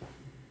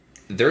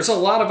 There's a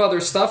lot of other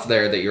stuff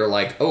there that you're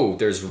like, oh,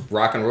 there's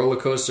Rock and Roller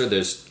Coaster,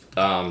 there's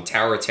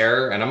Tower of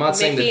Terror, and I'm not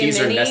saying that these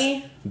are...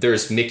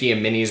 There's Mickey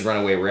and Minnie's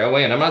Runaway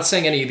Railway, and I'm not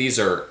saying any of these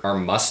are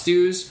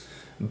must-dos,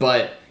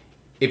 but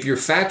if you're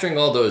factoring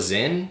all those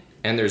in,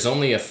 and there's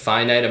only a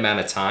finite amount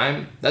of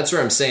time, that's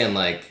where I'm saying,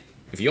 like,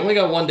 if you only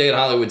got one day at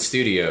Hollywood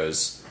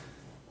Studios,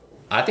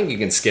 I think you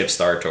can skip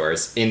Star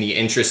Tours in the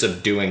interest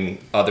of doing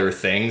other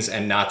things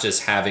and not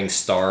just having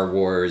Star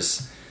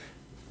Wars,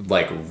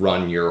 like,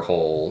 run your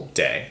whole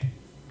day.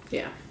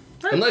 Yeah.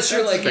 Unless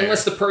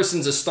the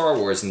person's a Star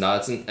Wars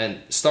nut and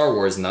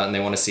they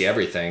want to see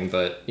everything,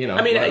 but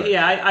I mean,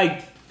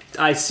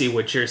 I see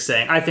what you're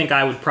saying. I think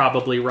I would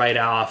probably write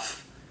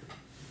off,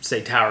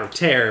 say, Tower of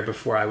Terror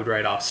before I would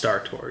write off Star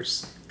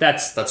Tours.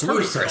 That's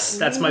ludicrous.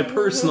 That's my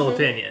personal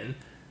opinion.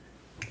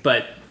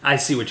 But I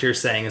see what you're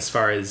saying as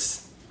far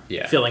as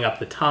filling up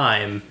the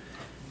time.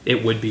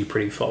 It would be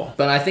pretty full.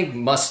 But I think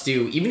must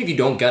do, even if you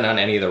don't get on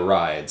any of the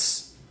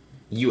rides,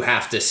 you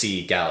have to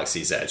see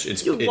Galaxy's Edge.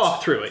 You'll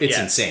walk through it. It's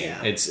insane.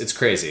 Yeah. It's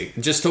crazy.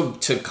 Just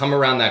to come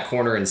around that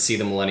corner and see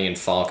the Millennium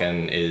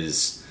Falcon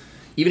is,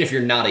 even if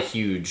you're not a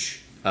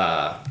huge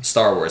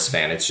Star Wars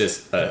fan, it's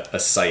just a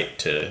sight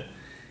to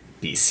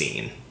be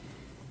seen.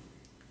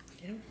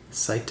 Yeah.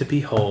 Sight to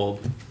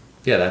behold.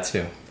 Yeah, that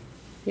too.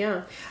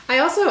 Yeah.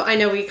 I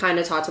know we kind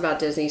of talked about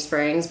Disney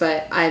Springs,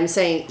 but I'm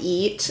saying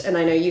eat, and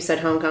I know you said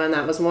Homecoming,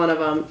 that was one of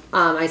them.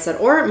 I said,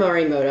 or at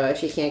Morimoto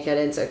if you can't get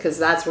into it, because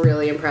that's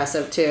really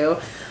impressive too.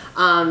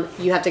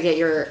 You have to get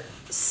your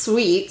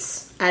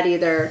sweets at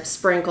either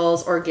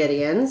Sprinkles or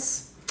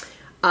Gideon's.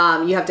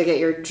 You have to get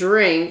your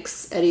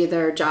drinks at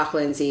either Jock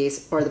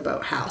Lindsay's or the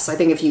Boathouse. I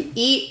think if you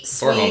eat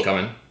sweet... Or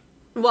Homecoming.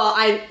 Well,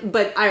 I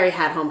already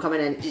had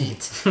Homecoming and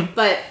eat.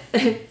 But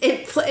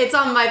it's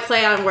on my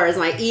play on words.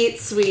 My eat,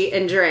 sweet,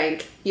 and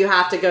drink. You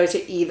have to go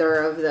to either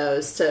of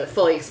those to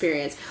fully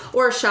experience.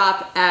 Or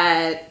shop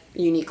at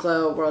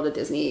Uniqlo, World of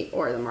Disney,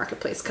 or the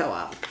Marketplace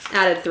Co-op.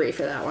 Added 3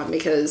 for that one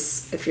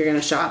because if you're going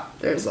to shop,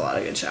 there's a lot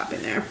of good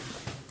shopping there.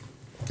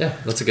 Yeah,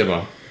 that's a good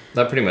one.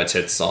 That pretty much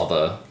hits all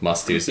the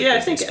must-dos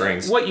at Disney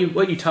Springs. What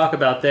you talk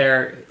about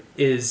there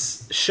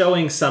is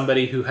showing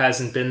somebody who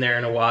hasn't been there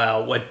in a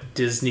while what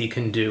Disney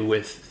can do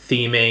with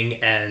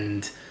theming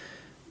and,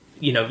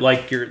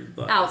 like your...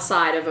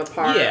 outside of a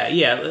park.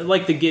 Yeah,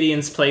 like the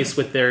Gideon's Place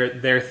with their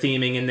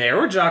theming in there,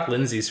 or Jock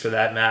Lindsay's for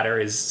that matter,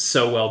 is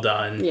so well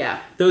done. Yeah.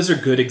 Those are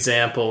good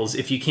examples.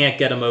 If you can't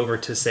get them over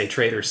to, say,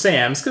 Trader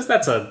Sam's, because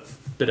that's a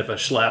bit of a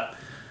schlep,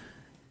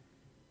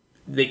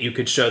 that you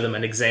could show them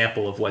an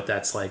example of what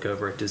that's like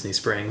over at Disney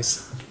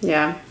Springs.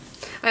 Yeah.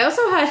 I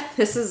also had...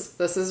 This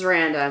is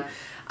random.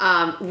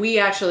 We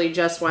actually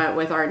just went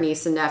with our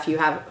niece and nephew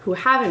who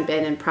haven't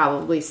been in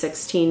probably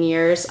 16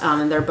 years,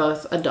 and they're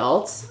both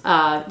adults.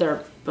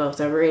 They're both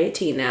over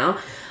 18 now.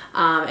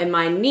 And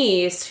my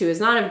niece, who is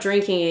not of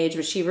drinking age,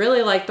 but she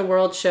really liked the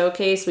World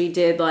Showcase. We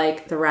did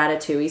like the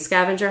Ratatouille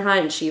scavenger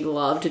hunt, and she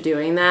loved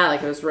doing that.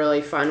 Like, it was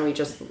really fun. We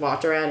just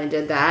walked around and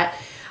did that.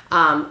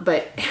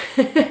 But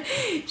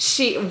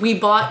we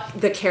bought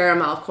the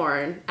caramel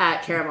corn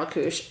at Caramel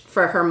Couche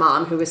for her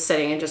mom, who was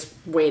sitting and just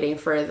waiting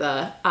for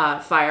the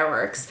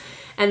fireworks.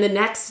 And the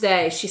next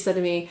day she said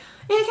to me,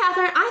 "Hey,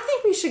 Catherine, I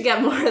think we should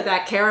get more of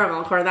that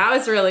caramel corn. That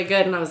was really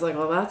good." And I was like,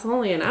 well, that's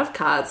only in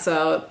Epcot,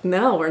 so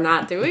no, we're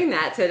not doing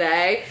that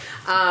today.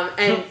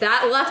 And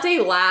that left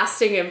a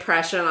lasting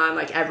impression on,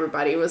 like,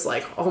 everybody was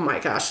like, oh my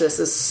gosh, this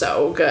is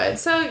so good.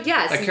 So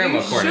yes,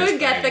 you should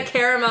get the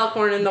caramel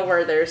corn in the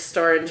Werther's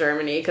store in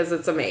Germany, because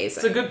it's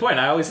amazing. It's a good point.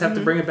 I always have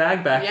to bring a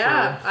bag back.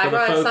 Yeah, for I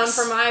brought the folks.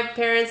 some for my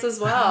parents as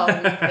well.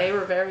 They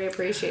were very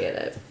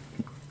appreciative.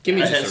 Give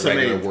me just a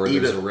regular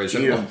Werther's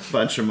original. Eat a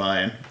bunch of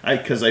mine,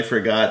 because I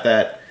forgot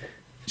that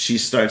she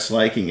starts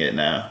liking it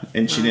now,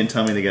 and she didn't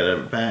tell me to get a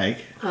bag.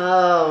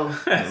 Oh,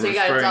 so you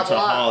got to double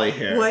up. Holly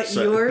here.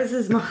 Yours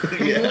is mine.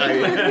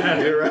 Yeah,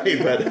 you're right,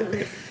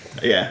 but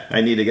yeah,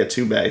 I need to get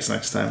 2 bags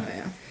next time.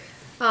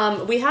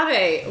 We have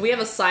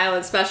a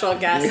silent special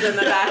guest in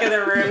the back of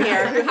the room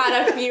here who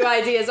had a few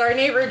ideas. Our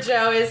neighbor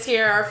Joe is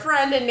here, our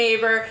friend and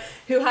neighbor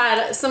who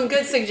had some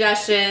good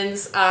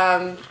suggestions.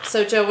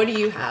 So Joe, what do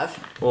you have?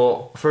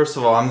 Well, first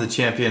of all, I'm the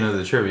champion of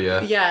the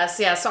trivia. Yes,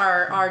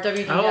 our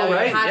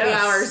WDW Happy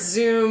Hour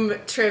Zoom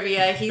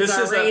trivia. He's this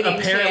our is rating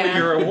apparently champ.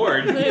 your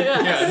award.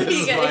 Yes, this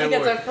he is my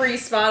gets a award. free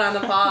spot on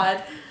the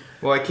pod.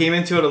 Well, I came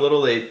into it a little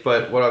late,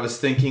 but what I was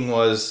thinking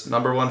was,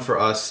 number one for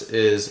us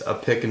is a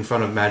pick in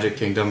front of Magic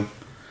Kingdom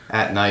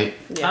at night.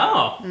 Yeah.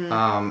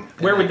 Oh.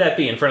 Where would that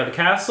be? In front of the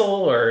castle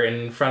or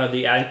in front of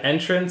the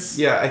entrance?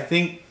 Yeah, I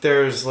think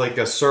there's like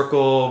a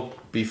circle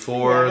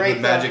before right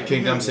the Magic there.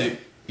 Kingdom, so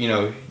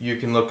you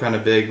can look kind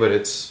of big, but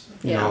it's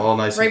all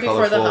nice right and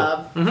colorful.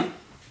 Right before the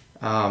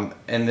hub.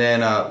 And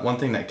then one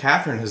thing that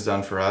Catherine has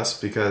done for us,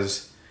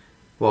 because,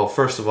 well,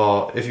 first of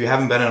all, if you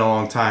haven't been in a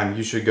long time,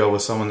 you should go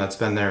with someone that's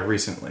been there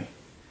recently,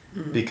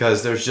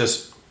 because there's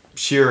just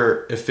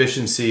sheer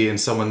efficiency in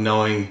someone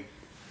knowing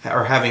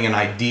or having an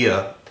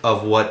idea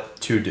of what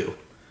to do.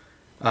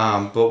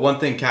 But one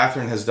thing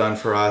Catherine has done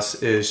for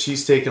us is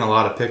she's taken a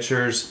lot of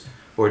pictures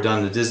or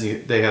done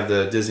they have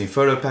the Disney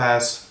Photo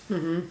Pass.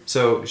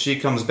 So she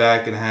comes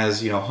back and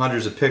has,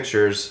 hundreds of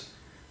pictures.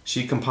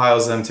 She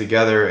compiles them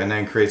together and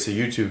then creates a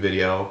YouTube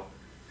video,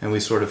 and we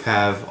sort of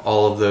have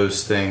all of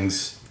those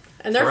things.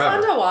 And they're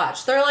forever. fun to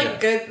watch. They're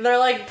good.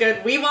 They're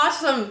good. We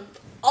watch them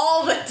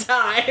all the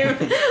time.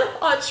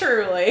 Oh,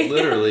 truly.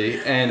 Literally.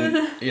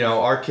 And,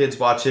 our kids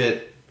watch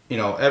it,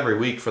 every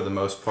week for the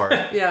most part.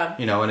 Yeah.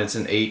 And it's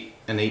an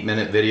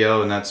 8-minute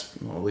video, and that's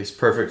at least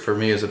perfect for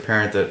me as a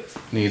parent that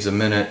needs a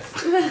minute.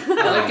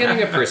 I like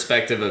getting a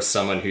perspective of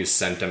someone who's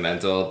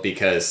sentimental,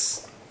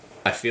 because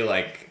I feel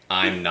like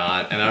I'm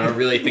not, and I don't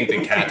really think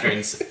that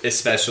Catherine's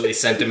especially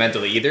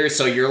sentimental either.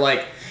 So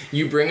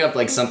you bring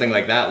up something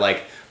like that,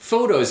 like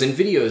photos and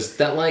videos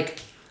that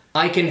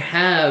I can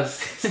have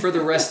for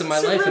the rest of my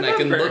life, and I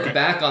can look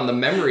back on the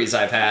memories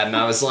I've had, and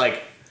I was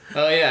like,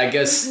 oh yeah, I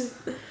guess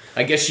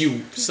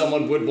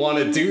someone would want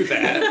to do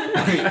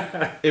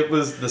that.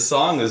 The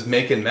song is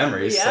Making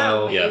Memories, Yeah,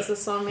 so it was the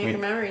song Making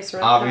Memories.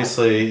 Right.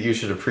 obviously you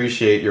should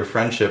appreciate your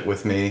friendship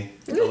with me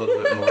a little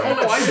bit more. Oh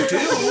no, I do.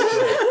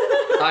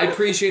 I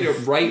appreciate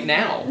it right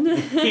now.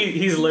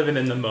 He's living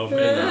in the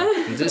moment.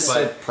 I'm just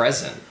so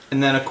present.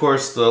 And then, of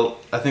course,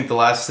 I think the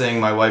last thing,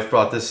 my wife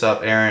brought this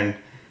up, Erin,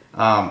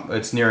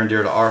 it's near and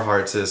dear to our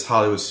hearts, is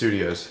Hollywood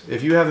Studios.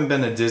 If you haven't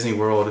been to Disney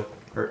World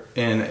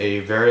in a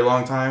very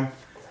long time,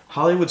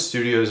 Hollywood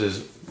Studios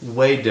is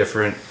way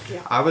different.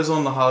 Yeah. I was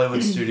on the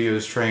Hollywood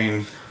Studios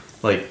train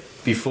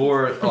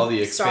before all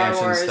the expansion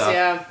Star Wars, stuff.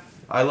 Yeah.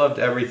 I loved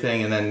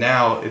everything, and then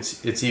now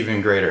it's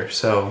even greater.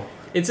 So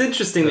it's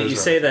interesting that you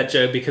say that,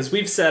 Joe, because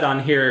we've said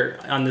on here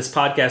on this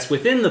podcast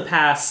within the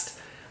past,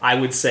 I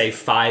would say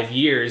 5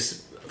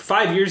 years.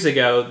 5 years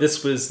ago,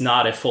 this was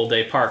not a full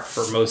day park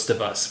for most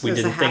of us. We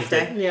didn't think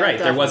that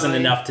there wasn't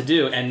enough to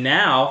do, and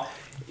now.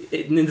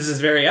 In this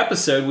very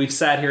episode, we've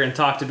sat here and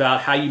talked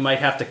about how you might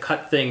have to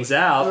cut things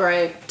out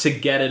to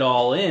get it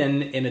all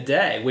in a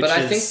day. Which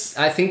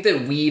I think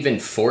that we even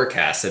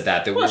forecasted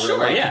that we were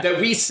that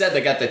we said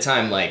at the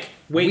time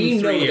we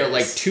know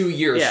that 2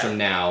 years from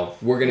now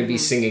we're going to be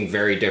singing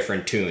very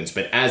different tunes.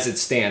 But as it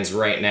stands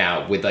right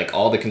now, with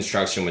all the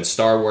construction, when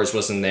Star Wars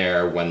wasn't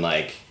there, when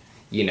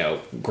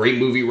Great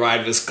Movie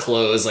Ride was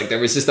closed, there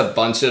was just a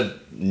bunch of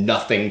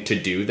nothing to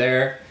do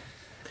there.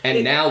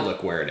 And now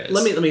look where it is.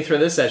 Let me throw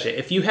this at you.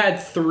 If you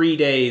had 3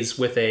 days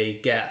with a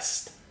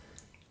guest,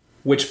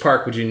 which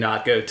park would you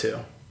not go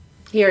to?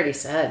 He already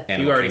said.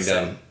 Animal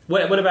Kingdom.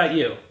 What about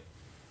you?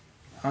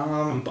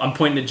 I'm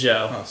pointing to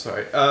Joe. Oh,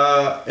 sorry.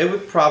 It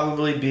would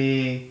probably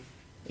be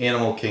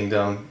Animal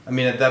Kingdom. I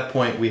mean, at that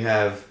point, we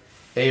have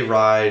a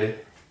ride.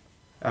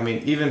 I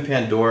mean, even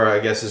Pandora, I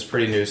guess, is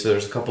pretty new, so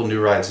there's a couple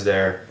new rides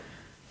there.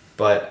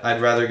 But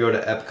I'd rather go to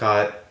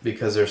Epcot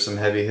because there's some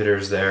heavy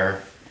hitters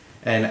there.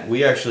 And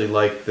we actually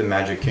like the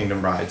Magic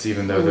Kingdom rides,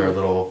 even though they're a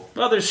little...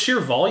 Well, there's sheer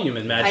volume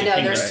in Magic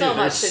Kingdom. There's so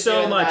much There's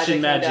so much in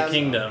Magic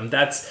Kingdom.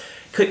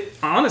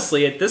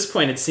 Honestly, at this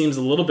point, it seems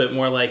a little bit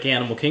more like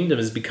Animal Kingdom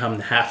has become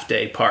the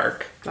half-day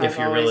park. I've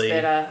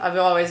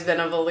always been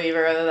a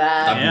believer of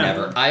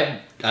that.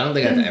 I don't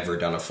think I've ever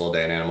done a full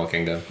day in Animal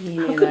Kingdom.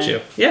 How could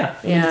you? Yeah.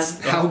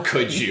 How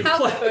could you?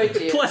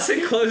 Plus,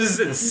 it closes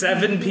at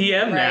 7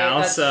 p.m. now,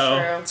 that's so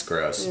true. It's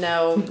gross.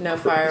 No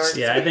fireworks.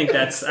 Yeah, I think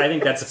that's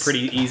a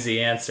pretty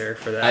easy answer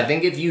for that. I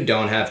think if you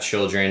don't have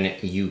children,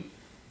 you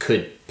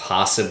could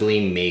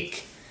possibly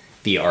make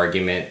the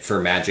argument for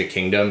Magic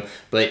Kingdom,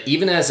 but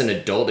even as an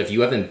adult, if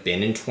you haven't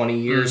been in 20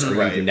 years or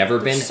you've never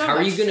been, how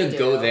are you going to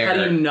go there? How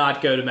do you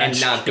not go to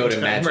Magic Kingdom? And not go to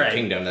Magic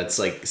Kingdom?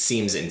 That's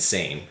seems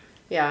insane.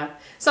 Yeah.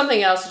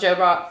 Something else Joe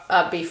brought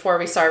up before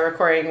we started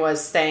recording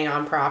was staying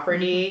on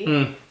property.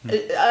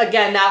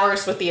 Again, that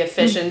works with the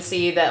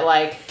efficiency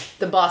that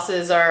the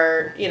buses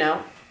are,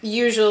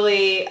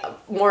 usually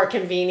more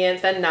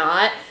convenient than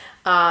not,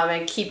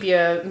 and keep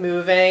you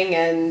moving,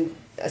 and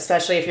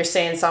especially if you're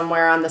staying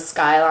somewhere on the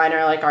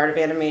Skyliner like Art of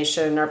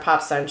Animation or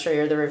Pop Century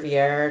or the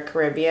Riviera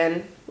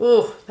Caribbean.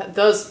 Ooh,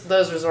 those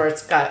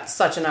resorts got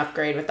such an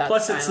upgrade with that.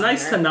 Plus, Skyliner. It's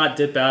nice to not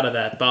dip out of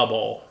that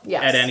bubble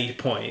at any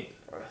point.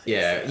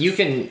 Yeah, you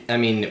can, I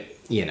mean,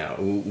 you know,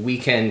 we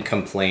can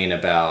complain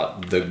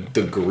about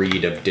the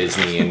greed of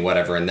Disney and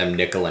whatever and them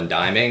nickel and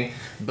diming,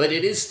 but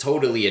it is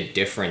totally a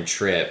different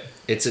trip.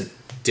 It's a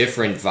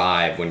different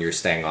vibe when you're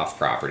staying off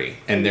property.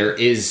 And there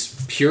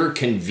is pure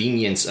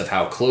convenience of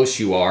how close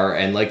you are,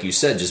 and like you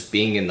said, just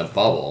being in the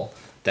bubble,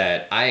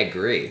 that I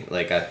agree.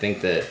 Like, I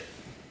think that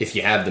if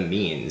you have the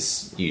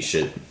means, you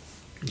should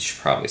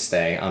probably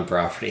stay on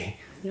property.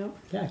 Yep.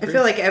 Yeah, I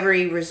feel like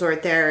every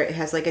resort there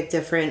has like a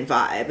different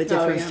vibe, a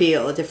different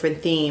feel, a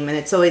different theme, and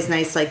it's always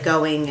nice like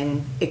going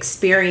and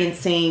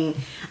experiencing.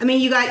 I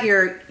mean, you got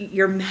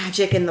your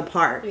magic in the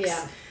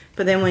parks,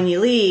 but then when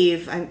you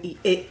leave,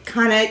 it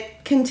kind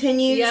of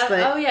continues. Yeah.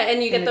 But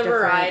and you get the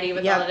variety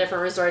with all the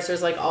different resorts.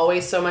 There's like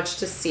always so much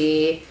to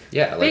see.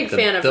 Yeah, big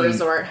fan of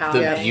resort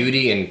housing. The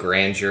beauty and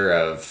grandeur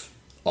of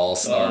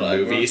all-star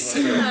movies.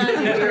 We were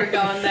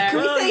going there.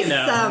 Can we say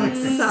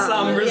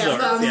some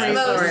resorts?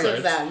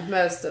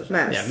 Most of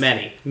them. Yeah,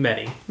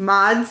 many.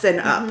 Mods and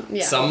up.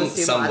 Yeah. Some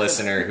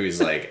listener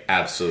who's like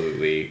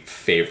absolutely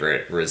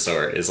favorite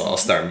resort is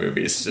All-Star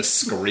Movies, just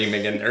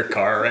screaming in their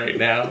car right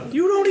now.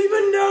 You don't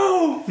even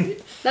know.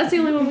 That's the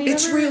only one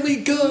It's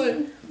really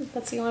good.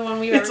 That's the only one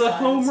we've ever It's a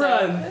home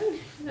run.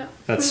 No.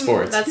 That's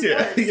sports. That's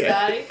sports,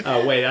 Scotty.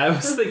 Oh, wait, I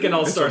was thinking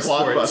All-Star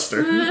Sports. It's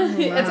a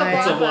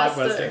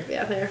blockbuster.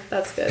 Yeah, there.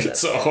 That's good.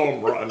 It's a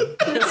home run.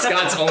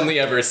 Scott's only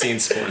ever seen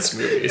sports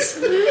movies.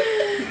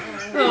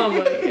 Oh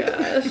my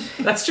gosh.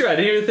 That's true. I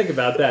didn't even think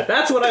about that.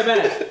 That's what I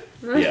meant.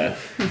 Yeah.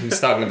 Who's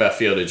talking about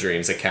Field of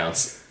Dreams? It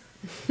counts.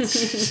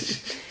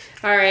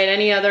 All right.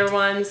 Any other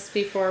ones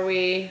before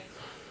we...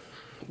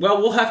 Well,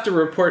 we'll have to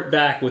report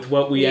back with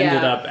what we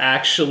ended up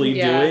actually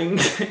doing.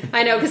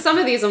 I know, because some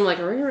of these I'm like,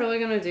 are we really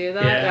going to do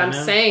that? Yeah, I'm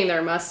saying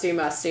they're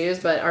must-do's,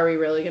 but are we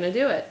really going to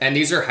do it? And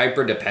these are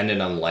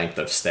hyper-dependent on length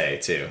of stay,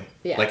 too.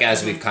 Yeah. Like,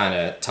 as we've kind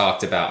of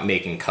talked about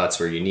making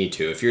cuts where you need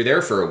to. If you're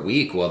there for a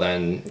week, well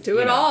then... Do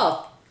it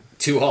all.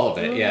 Do all of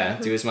it, yeah.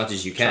 Do as much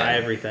as you can. Try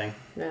everything.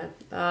 Yeah.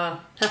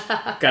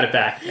 Got it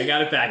back. I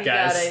got it back,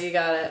 guys. You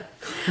got it.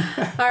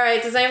 All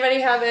right. Does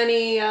anybody have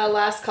any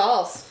last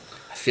calls?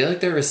 I feel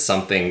like there was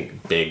something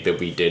big that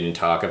we didn't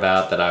talk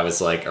about that I was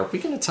like, are we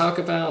going to talk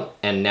about?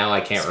 And now I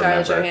can't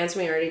remember. Scarlett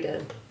Johansson, we already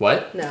did.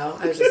 What? No,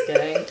 I was just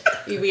kidding.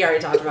 We already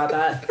talked about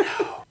that.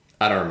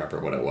 I don't remember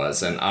what it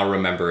was, and I'll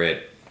remember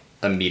it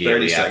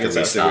immediately after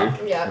we stop.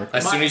 Yeah.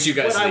 As soon as you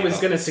guys What leave, I was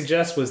going to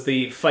suggest was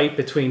the fight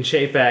between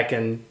Chapek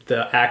and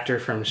the actor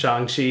from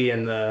Shang-Chi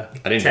and the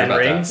I didn't Ten hear about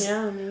Rings.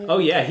 that. Yeah. Oh,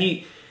 yeah.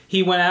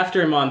 He went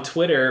after him on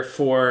Twitter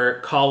for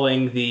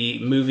calling the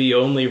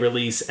movie-only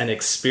release an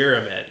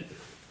experiment.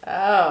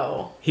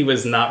 Oh. He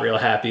was not real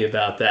happy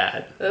about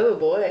that. Oh,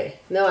 boy.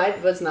 No, I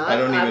was not. I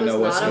don't even know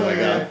what's going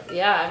on.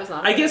 Yeah, I was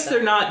not. I guess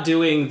they're not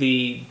doing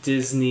the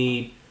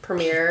Disney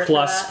Premiere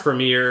Plus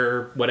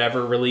Premiere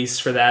whatever release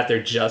for that.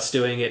 They're just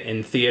doing it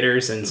in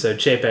theaters, and so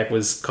Chapek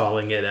was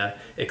calling it a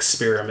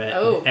experiment.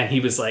 Oh. And he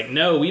was like,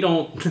 no, we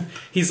don't.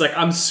 He's like,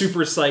 I'm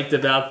super psyched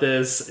about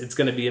this. It's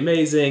going to be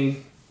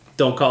amazing.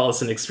 Don't call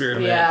us an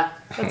experiment. Yeah.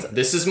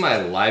 This is my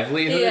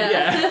livelihood.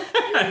 Yeah.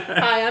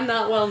 Hi, I'm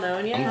not well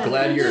known yet. I'm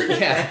glad you're...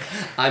 Yeah.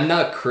 I'm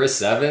not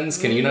Chris Evans.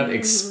 Can you not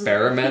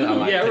experiment on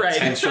my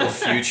potential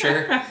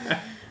future?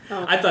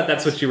 I thought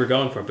that's what you were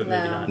going for, but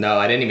maybe not. No,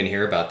 I didn't even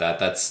hear about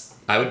that.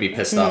 I would be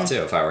pissed off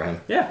too if I were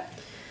him. Yeah.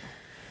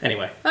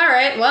 Anyway. All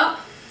right. Well,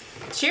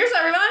 cheers,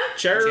 everyone.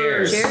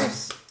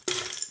 Cheers.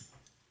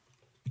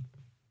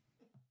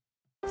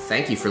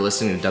 Thank you for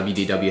listening to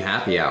WDW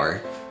Happy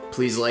Hour.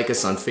 Please like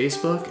us on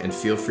Facebook and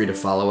feel free to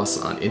follow us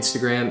on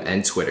Instagram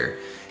and Twitter.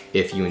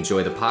 If you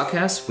enjoy the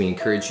podcast, we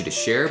encourage you to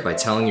share by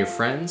telling your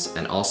friends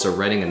and also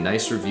writing a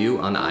nice review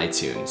on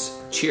iTunes.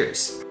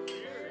 Cheers.